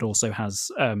English that also has,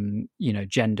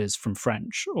 genders from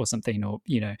French or something, or,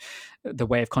 the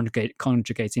way of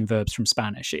conjugating verbs from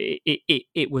Spanish.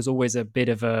 It was always a bit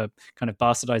of a kind of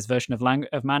bastardized version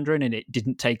of Mandarin, and it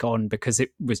didn't take on because it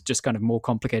was just kind of more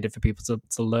complicated for people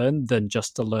to learn than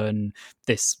just to learn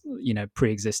this,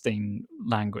 pre-existing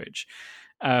language.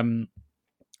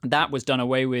 That was done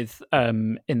away with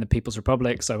in the People's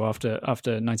Republic. So after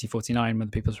 1949, when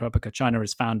the People's Republic of China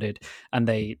is founded, and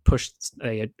they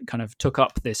kind of took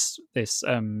up this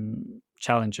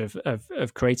challenge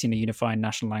of creating a unified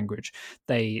national language,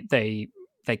 they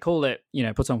call it,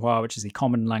 Putonghua, which is the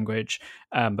common language,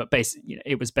 but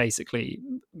it was basically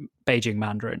Beijing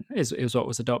Mandarin is what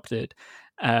was adopted,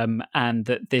 and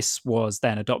that this was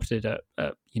then adopted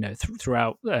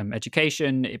throughout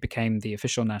education. It became the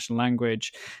official national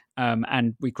language,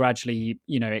 and we gradually,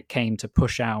 it came to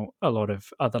push out a lot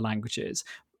of other languages.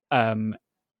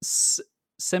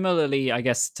 Similarly, I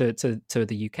guess, to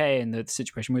the UK and the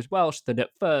situation with Welsh, that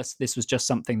at first this was just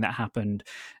something that happened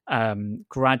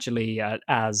gradually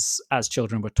as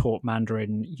children were taught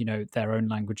Mandarin, their own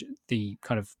language, the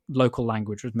kind of local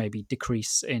language would maybe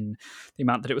decrease in the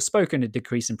amount that it was spoken, a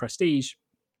decrease in prestige.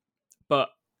 But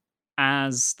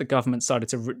as the government started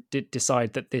to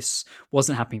decide that this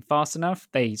wasn't happening fast enough,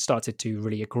 they started to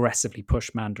really aggressively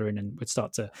push Mandarin and would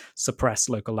start to suppress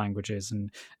local languages. And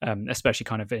especially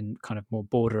kind of more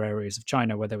border areas of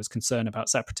China where there was concern about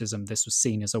separatism, this was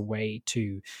seen as a way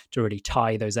to really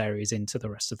tie those areas into the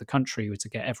rest of the country, or to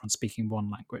get everyone speaking one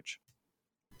language.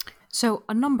 So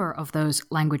a number of those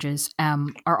languages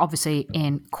are obviously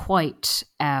in quite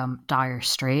dire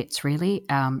straits, really.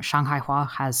 Shanghai-hua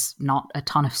has not a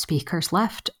ton of speakers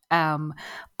left,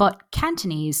 but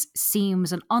Cantonese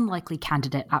seems an unlikely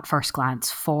candidate at first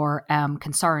glance for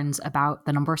concerns about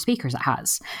the number of speakers it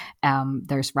has.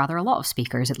 There's rather a lot of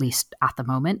speakers, at least at the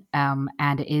moment, and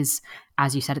it is,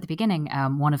 as you said at the beginning,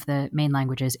 one of the main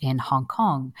languages in Hong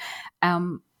Kong.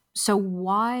 So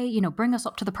why, bring us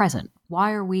up to the present.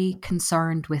 Why are we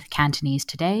concerned with Cantonese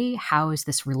today? How is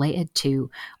this related to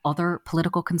other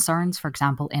political concerns, for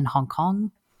example, in Hong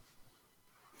Kong?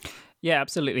 Yeah,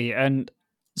 absolutely. And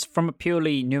from a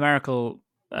purely numerical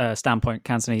standpoint,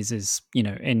 Cantonese is,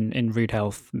 in rude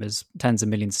health. There's tens of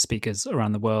millions of speakers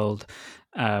around the world,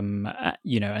 and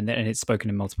it's spoken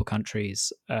in multiple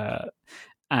countries.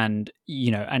 And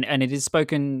it is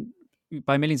spoken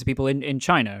by millions of people in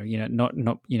China,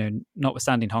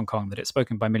 notwithstanding Hong Kong, that it's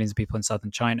spoken by millions of people in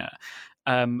southern China.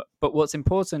 But what's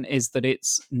important is that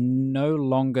it's no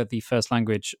longer the first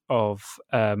language of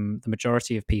the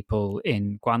majority of people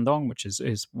in Guangdong, which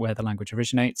is where the language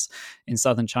originates in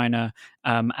southern China,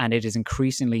 and it is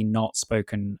increasingly not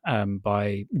spoken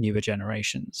by newer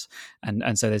generations.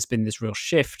 And so there's been this real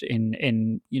shift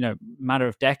in matter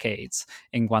of decades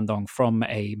in Guangdong from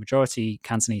a majority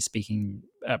Cantonese speaking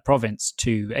province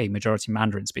to a majority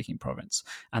Mandarin speaking province,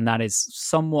 and that is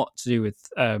somewhat to do with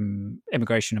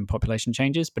immigration and population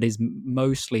changes, but is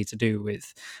mostly to do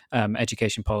with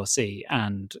education policy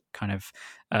and kind of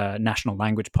national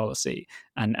language policy.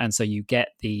 And so you get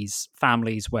these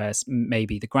families where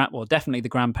maybe definitely the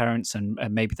grandparents and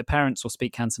maybe the parents will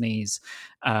speak Cantonese,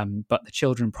 but the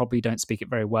children probably don't speak it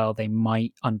very well. They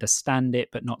might understand it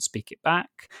but not speak it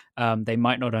back. They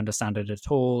might not understand it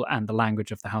at all, and the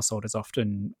language of the household is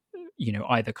often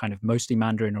either kind of mostly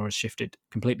Mandarin or has shifted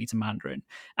completely to Mandarin,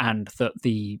 and that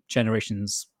the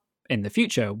generations in the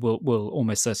future will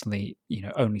almost certainly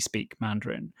only speak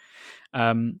Mandarin.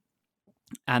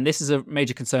 And this is a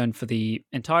major concern for the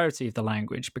entirety of the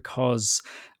language, because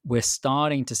we're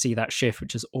starting to see that shift,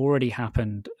 which has already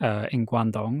happened in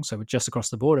Guangdong, so just across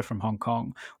the border from Hong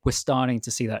Kong. We're starting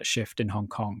to see that shift in Hong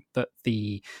Kong, that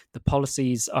the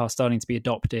policies are starting to be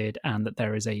adopted, and that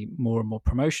there is a more and more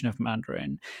promotion of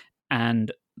Mandarin.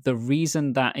 And the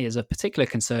reason that is a particular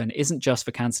concern isn't just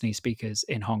for Cantonese speakers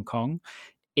in Hong Kong.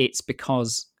 It's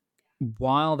because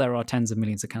while there are tens of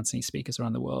millions of Cantonese speakers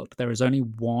around the world, there is only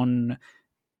one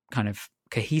kind of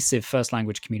cohesive first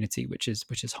language community, which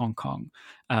is Hong Kong.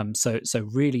 So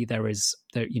really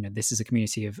this is a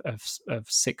community of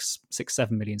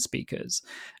 7 million speakers,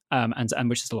 and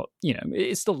which is a lot.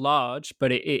 It's still large,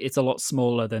 but it's a lot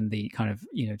smaller than the kind of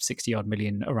 60 odd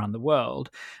million around the world.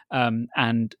 And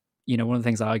one of the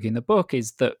things I argue in the book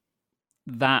is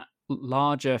that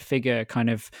larger figure kind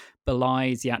of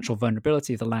belies the actual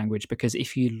vulnerability of the language, because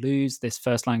if you lose this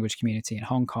first language community in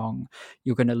Hong Kong,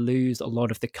 you're going to lose a lot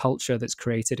of the culture that's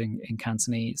created in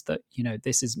Cantonese. That, you know,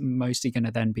 this is mostly going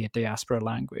to then be a diaspora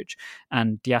language,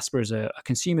 and diasporas are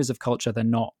consumers of culture. They're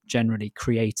not generally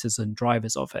creators and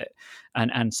drivers of it,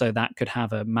 and so that could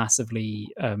have a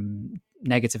massively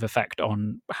negative effect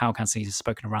on how Cantonese is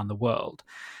spoken around the world.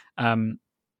 And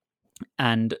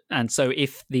so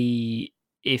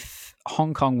if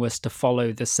Hong Kong was to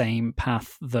follow the same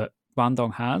path that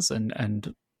Guangdong has,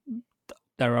 and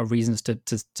there are reasons to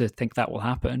think that will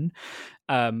happen,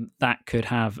 that could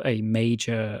have a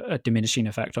major diminishing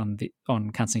effect on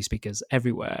Cantonese speakers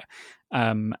everywhere.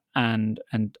 And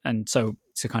so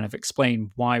to kind of explain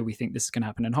why we think this is going to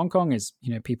happen in Hong Kong is,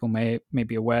 you know, people may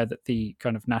be aware that the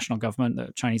kind of national government,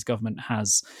 the Chinese government,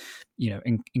 has, you know,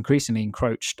 increasingly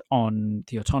encroached on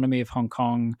the autonomy of Hong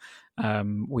Kong.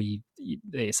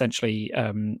 They essentially,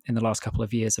 in the last couple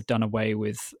of years, have done away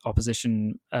with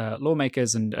opposition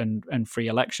lawmakers and free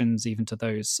elections, even to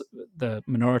the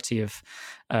minority of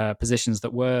positions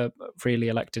that were freely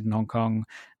elected in Hong Kong.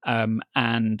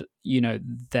 And, you know,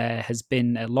 there has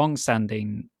been a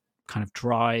long-standing kind of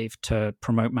drive to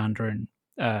promote Mandarin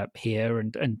here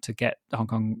and to get Hong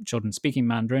Kong children speaking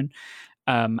Mandarin.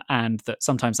 And that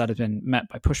sometimes that has been met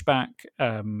by pushback,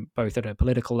 both at a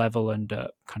political level and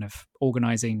kind of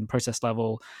organizing process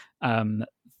level.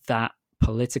 That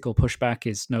political pushback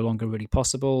is no longer really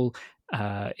possible.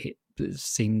 It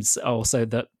seems also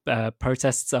that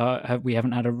protests we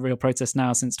haven't had a real protest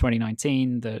now since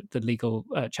 2019. The legal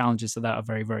challenges to that are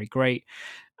very, very great.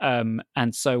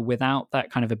 And so without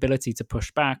that kind of ability to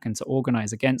push back and to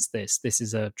organize against this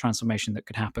is a transformation that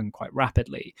could happen quite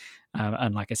rapidly.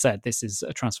 And like I said, this is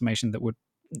a transformation that would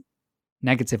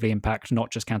negatively impact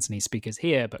not just Cantonese speakers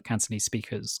here, but Cantonese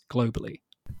speakers globally.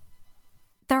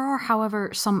 There are,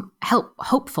 however, some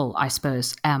hopeful, I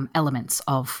suppose, elements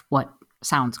of what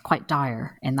sounds quite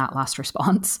dire in that last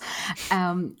response.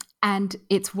 And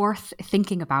it's worth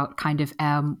thinking about kind of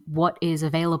what is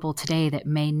available today that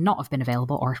may not have been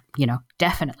available, or, you know,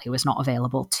 definitely was not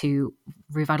available to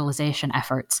revitalization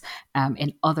efforts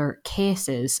in other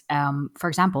cases. For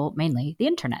example, mainly the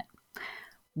internet.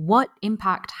 What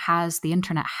impact has the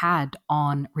internet had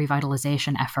on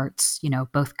revitalization efforts, you know,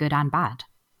 both good and bad?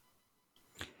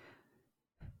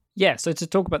 Yeah, so to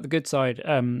talk about the good side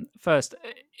first,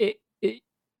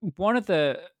 one of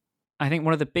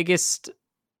the biggest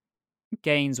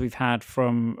gains we've had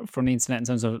from the internet in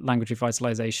terms of language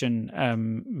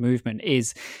revitalization movement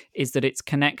is that it's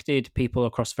connected people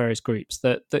across various groups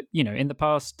that you know, in the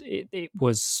past it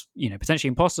was, you know, potentially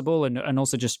impossible and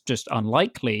also just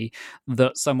unlikely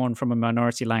that someone from a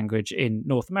minority language in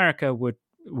North America would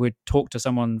talk to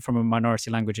someone from a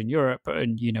minority language in Europe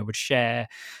and, you know, would share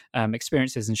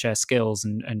experiences and share skills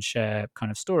and share kind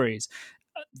of stories.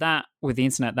 That with the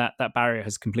internet, that barrier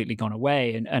has completely gone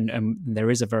away, and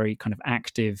there is a very kind of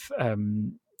active,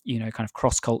 you know, kind of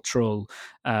cross-cultural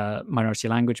minority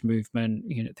language movement.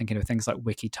 You know, thinking of things like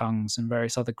Wikitongues and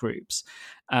various other groups,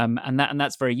 and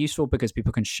that's very useful because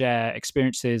people can share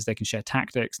experiences, they can share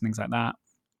tactics and things like that.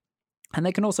 And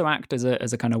they can also act as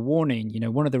a kind of warning. You know,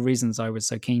 one of the reasons I was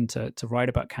so keen to write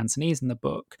about Cantonese in the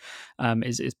book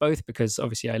is both because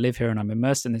obviously I live here and I'm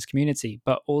immersed in this community,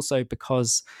 but also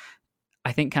because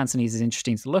I think Cantonese is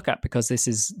interesting to look at, because this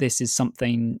is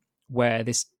something where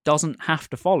this doesn't have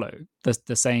to follow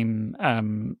the same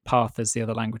path as the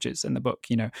other languages in the book.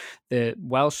 You know, the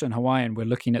Welsh and Hawaiian, we're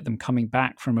looking at them coming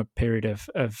back from a period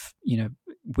of you know,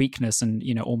 weakness and,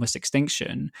 you know, almost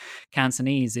extinction.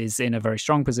 Cantonese is in a very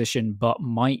strong position, but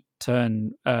might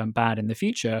turn bad in the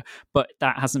future. But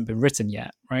that hasn't been written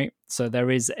yet, right? So there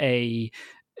is a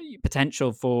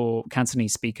potential for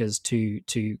Cantonese speakers to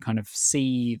kind of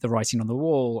see the writing on the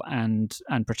wall and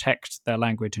protect their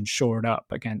language and shore it up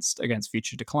against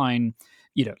future decline.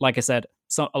 You know, like I said,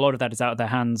 so a lot of that is out of their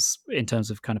hands in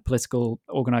terms of kind of political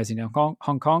organizing in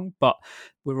Hong Kong, but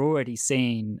we're already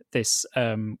seeing this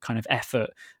kind of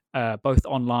effort both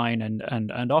online and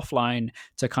offline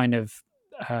to kind of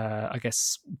I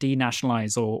guess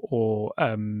denationalize or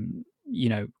you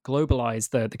know, globalize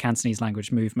the Cantonese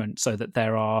language movement, so that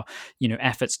there are, you know,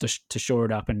 efforts to shore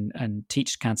it up and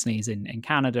teach Cantonese in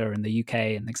Canada and the UK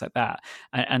and things like that.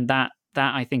 And that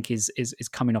I think is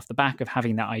coming off the back of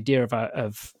having that idea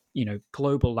of you know,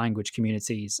 global language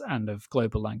communities and of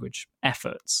global language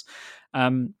efforts.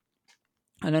 And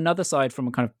another side, from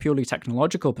a kind of purely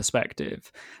technological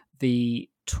perspective, the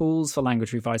tools for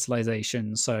language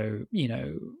revitalization, so, you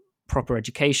know, proper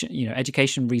education,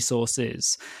 education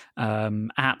resources,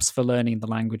 apps for learning the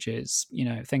languages,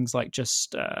 things like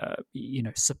just,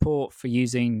 support for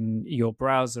using your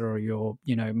browser or your,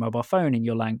 mobile phone in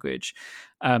your language.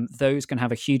 Those can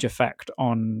have a huge effect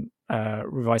on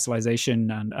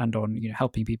revitalization and on,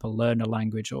 helping people learn a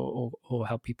language or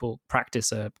help people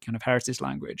practice a kind of heritage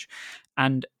language.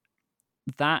 And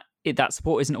that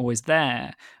support isn't always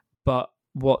there. But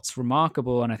what's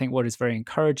remarkable, and I think what is very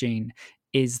encouraging,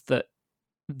 is that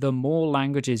the more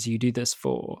languages you do this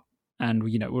for, and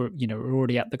we're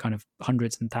already at the kind of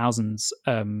hundreds and thousands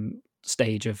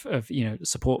stage of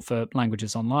support for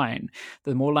languages online.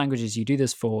 The more languages you do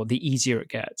this for, the easier it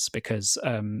gets, because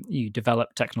you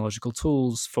develop technological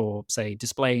tools for, say,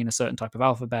 displaying a certain type of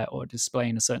alphabet or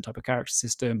displaying a certain type of character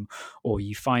system, or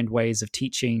you find ways of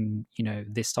teaching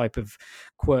this type of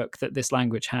quirk that this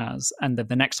language has, and that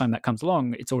the next time that comes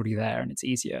along, it's already there and it's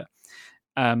easier.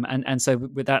 And so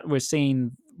with that, we're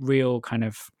seeing real kind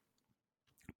of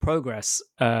progress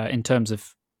in terms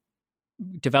of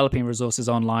developing resources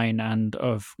online and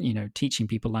of teaching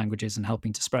people languages and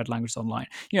helping to spread languages online,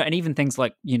 and even things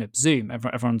like Zoom.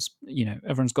 Everyone's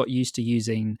got used to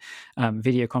using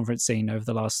video conferencing over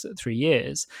the last 3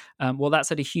 years. Well, that's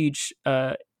had a huge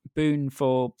boon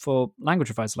for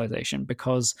language revitalization,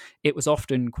 because it was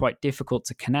often quite difficult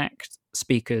to connect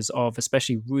speakers of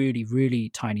especially really, really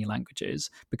tiny languages,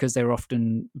 because they were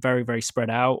often very, very spread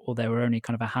out, or there were only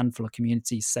kind of a handful of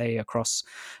communities, say across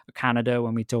Canada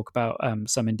when we talk about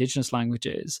some indigenous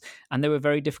languages, and they were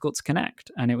very difficult to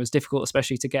connect. And it was difficult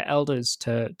especially to get elders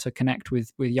to connect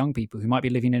with young people who might be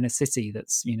living in a city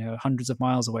that's hundreds of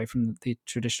miles away from the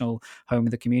traditional home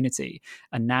of the community.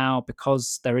 And now,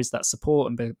 because there is that support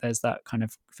and there's that kind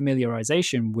of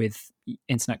familiarization with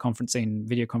internet conferencing,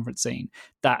 video conferencing,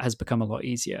 that has become a lot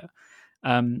easier.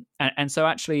 And so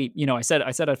actually, I said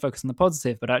I'd focus on the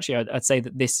positive, but actually I'd say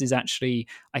that this is actually,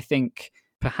 I think,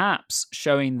 perhaps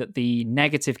showing that the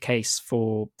negative case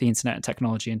for the internet and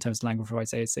technology in terms of language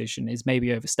revitalization is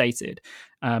maybe overstated,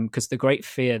 because the great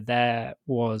fear there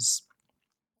was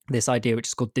this idea which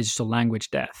is called digital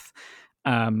language death.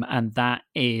 And that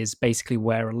is basically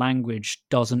where a language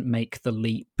doesn't make the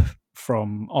leap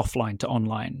from offline to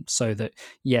online, so that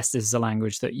yes, this is a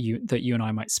language that you and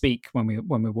I might speak when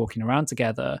we're walking around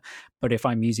together, but if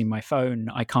I'm using my phone,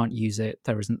 I can't use it.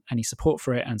 There isn't any support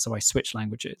for it, and so I switch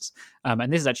languages.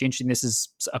 And this is actually interesting. This is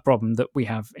a problem that we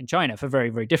have in China for very,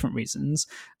 very different reasons,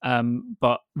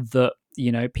 but that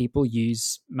people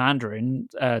use Mandarin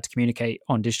to communicate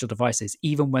on digital devices,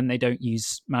 even when they don't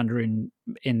use Mandarin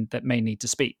that may need to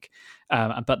speak.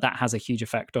 But that has a huge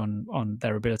effect on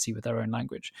their ability with their own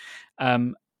language.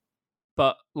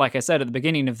 But like I said at the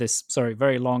beginning of this,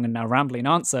 very long and now rambling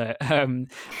answer,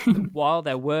 while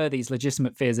there were these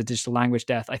legitimate fears of digital language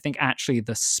death, I think actually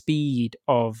the speed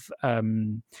of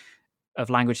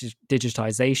language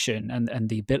digitization and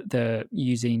the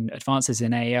using advances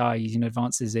in AI, using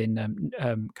advances in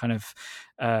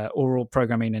oral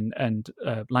programming and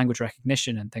language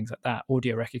recognition and things like that,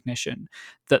 audio recognition,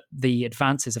 that the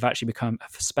advances have actually have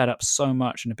sped up so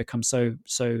much and have become so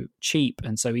cheap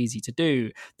and so easy to do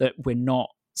that we're not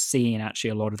seeing actually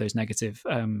a lot of those negative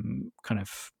kind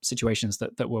of situations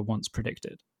that were once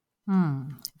predicted.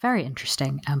 Very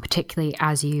interesting, particularly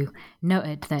as you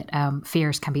noted that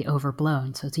fears can be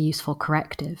overblown, so it's a useful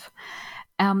corrective.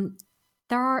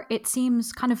 There are, it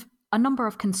seems, kind of a number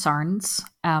of concerns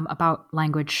about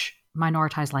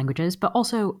minoritized languages, but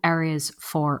also areas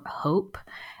for hope.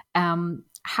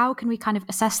 How can we kind of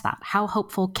assess that? How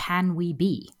hopeful can we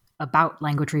be about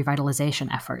language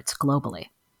revitalization efforts globally?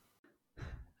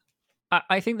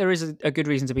 I think there is a good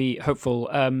reason to be hopeful.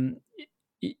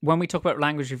 When we talk about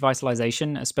language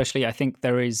revitalization, especially, I think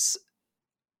there is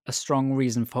a strong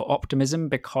reason for optimism,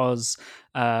 because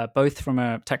both from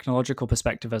a technological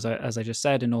perspective, as I just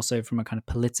said, and also from a kind of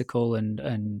political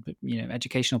and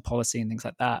educational policy and things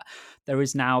like that, there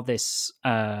is now this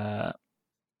kind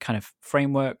of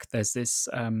framework. There's this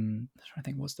I'm trying to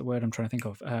think, what's the word I'm trying to think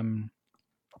of.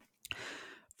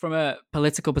 From a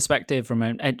political perspective, when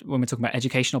we're talking about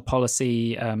educational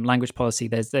policy, language policy,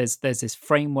 there's this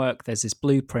framework, there's this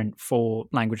blueprint for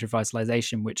language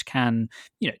revitalization, which can,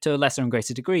 to a lesser and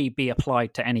greater degree, be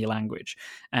applied to any language.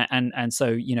 And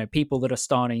so, people that are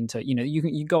starting to,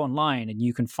 you go online and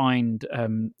you can find,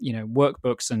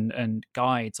 workbooks and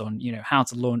guides on, how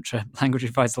to launch a language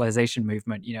revitalization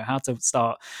movement, how to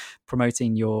start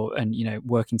promoting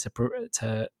working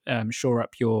to shore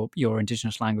up your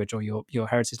indigenous language or your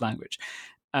heritage language,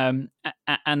 and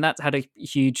that's had a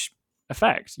huge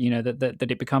effect. That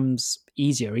it becomes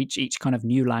easier. Each kind of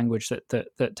new language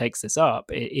that takes this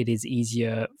up, it is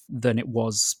easier than it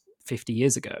was 50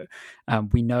 years ago.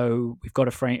 We know we've got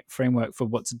a framework for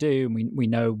what to do, and we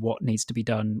know what needs to be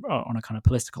done on a kind of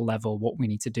political level, what we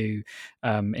need to do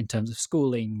in terms of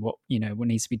schooling, what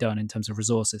needs to be done in terms of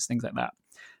resources, things like that.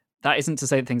 That isn't to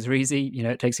say that things are easy.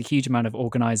 It takes a huge amount of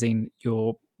organizing.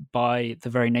 By the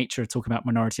very nature of talking about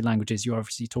minority languages, you're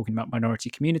obviously talking about minority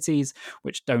communities,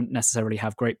 which don't necessarily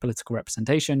have great political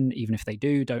representation. Even if they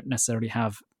do, don't necessarily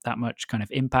have that much kind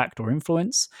of impact or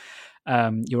influence.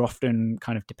 You're often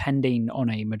kind of depending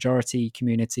on a majority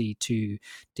community to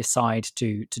decide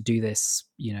to do this,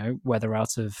 whether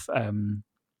out of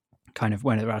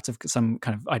some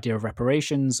kind of idea of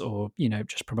reparations, or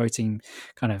just promoting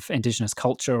kind of indigenous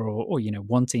culture, or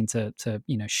wanting to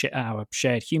our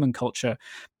shared human culture.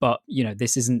 But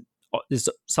this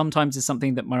sometimes is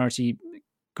something that minority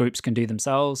groups can do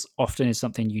themselves. Often is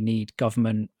something you need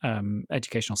government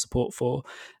educational support for.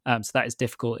 So that is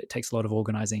difficult. It takes a lot of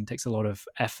organizing, takes a lot of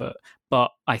effort.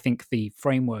 But I think the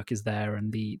framework is there,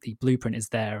 and the blueprint is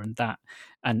there, and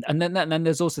then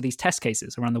there's also these test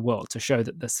cases around the world to show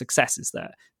that the success is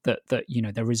there. That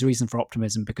there is reason for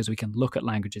optimism, because we can look at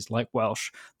languages like Welsh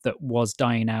that was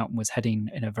dying out and was heading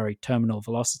in a very terminal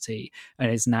velocity, and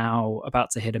is now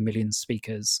about to hit 1 million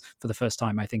speakers for the first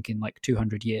time, I think, in like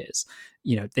 200 years.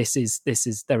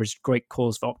 There is great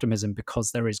cause for optimism,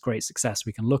 because there is great success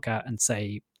we can look at and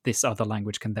say this other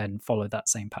language can then follow that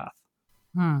same path.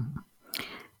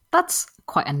 That's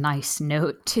quite a nice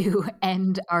note to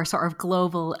end our sort of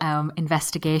global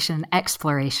investigation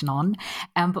exploration on.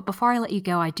 But before I let you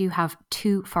go, I do have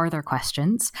 2 further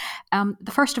questions.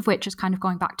 The first of which is kind of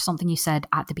going back to something you said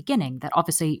at the beginning, that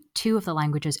obviously 2 of the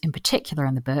languages in particular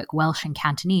in the book, Welsh and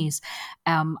Cantonese,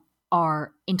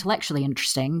 are intellectually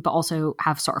interesting, but also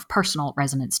have sort of personal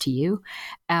resonance to you.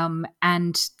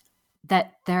 And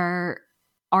that there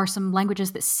are some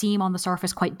languages that seem on the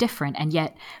surface quite different, and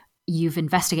yet you've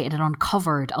investigated and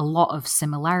uncovered a lot of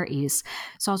similarities.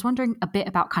 So I was wondering a bit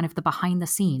about kind of the behind the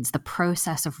scenes, the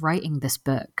process of writing this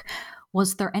book.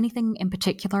 Was there anything in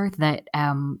particular that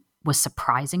was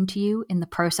surprising to you in the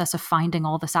process of finding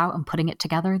all this out and putting it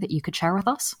together that you could share with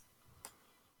us?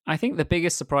 I think the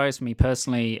biggest surprise for me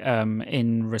personally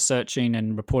in researching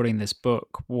and reporting this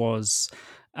book was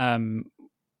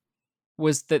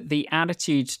that the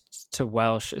attitude to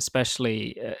Welsh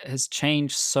especially has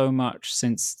changed so much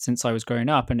since I was growing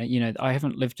up. And I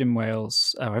haven't lived in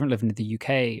Wales, I haven't lived in the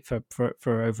UK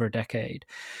for over a decade,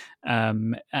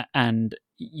 and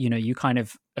you kind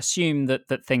of assume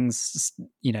that things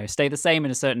stay the same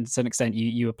in a certain extent.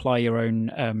 You apply your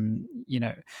own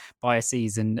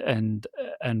biases and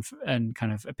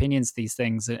kind of opinions to these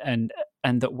things, and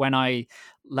that when I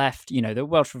left, the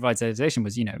Welsh revitalisation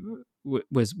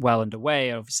was well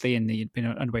underway, obviously, and it had been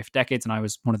underway for decades, and I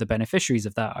was one of the beneficiaries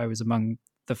of that. I was among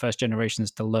the first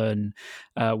generations to learn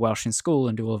Welsh in school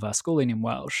and do all of our schooling in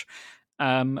Welsh,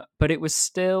 but it was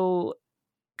still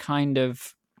kind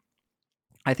of,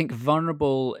 I think,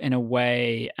 vulnerable in a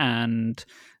way, and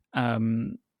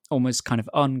almost kind of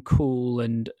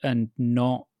uncool, and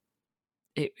not.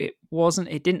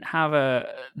 It didn't have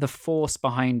the force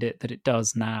behind it that it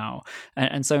does now,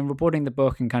 and so in reporting the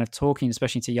book and kind of talking,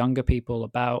 especially to younger people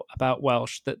about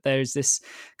Welsh, that there's this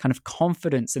kind of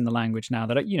confidence in the language now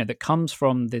that that comes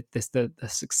from the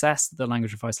success that the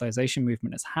language revitalisation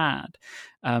movement has had,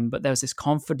 but there was this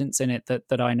confidence in it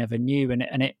that I never knew, and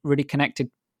it really connected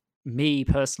me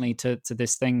personally to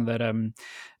this thing that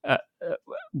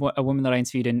a woman that I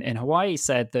interviewed in Hawaii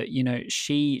said that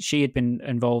she had been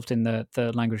involved in the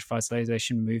language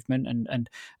revitalisation movement, and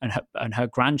her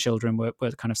grandchildren were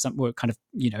kind of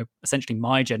essentially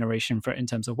my generation in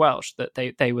terms of Welsh, that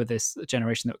they were this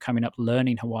generation that were coming up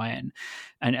learning Hawaiian,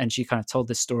 and she kind of told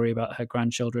this story about her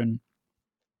grandchildren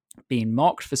being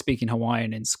mocked for speaking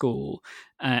Hawaiian in school,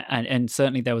 and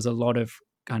certainly there was a lot of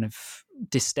kind of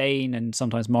disdain and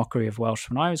sometimes mockery of Welsh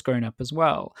when I was growing up as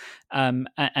well. And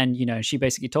she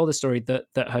basically told the story that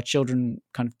her children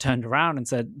kind of turned around and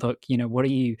said, look,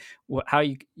 how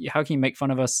can you make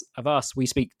fun of us? We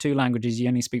speak 2 languages, you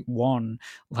only speak 1.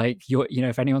 Like,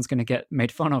 if anyone's going to get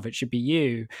made fun of, it should be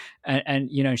you. And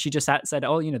she just said,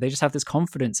 they just have this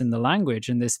confidence in the language,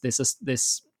 and this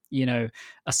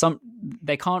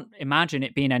they can't imagine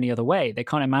it being any other way. They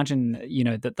can't imagine,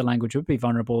 that the language would be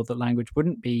vulnerable, that language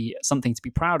wouldn't be something to be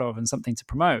proud of and something to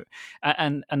promote.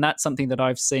 And that's something that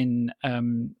I've seen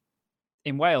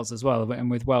in Wales as well,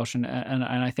 and with Welsh. And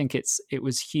I think it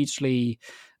was hugely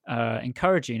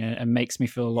encouraging, and makes me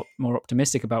feel a lot more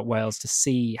optimistic about Wales, to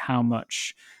see how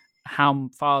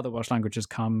far the Welsh language has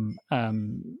come,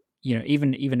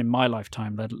 even in my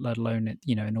lifetime, let alone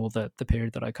in all the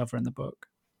period that I cover in the book.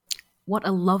 What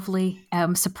a lovely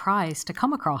surprise to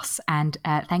come across, and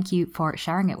thank you for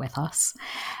sharing it with us.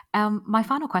 My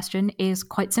final question is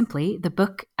quite simply, the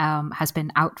book has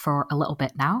been out for a little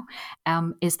bit now.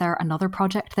 Is there another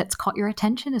project that's caught your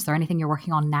attention? Is there anything you're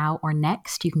working on now or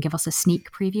next you can give us a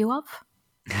sneak preview of?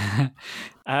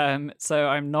 So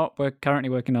I'm not currently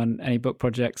working on any book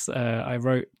projects. I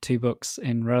wrote 2 books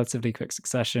in relatively quick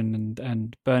succession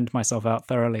and burned myself out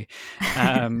thoroughly.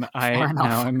 I'm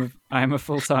a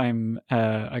full-time.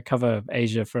 I cover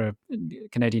Asia for a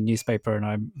Canadian newspaper, and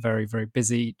I'm very, very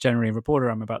busy. Generally, a reporter.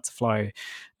 I'm about to fly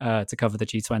to cover the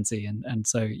G20, and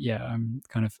so yeah, I'm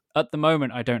kind of at the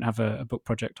moment. I don't have a book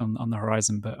project on the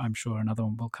horizon, but I'm sure another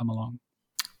one will come along.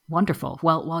 Wonderful.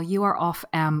 Well, while you are off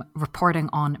reporting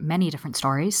on many different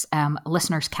stories,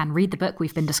 listeners can read the book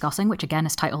we've been discussing, which again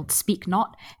is titled Speak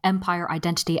Not, Empire,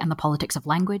 Identity and the Politics of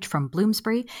Language from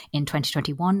Bloomsbury in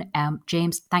 2021.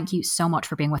 James, thank you so much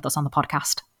for being with us on the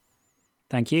podcast.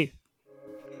 Thank you.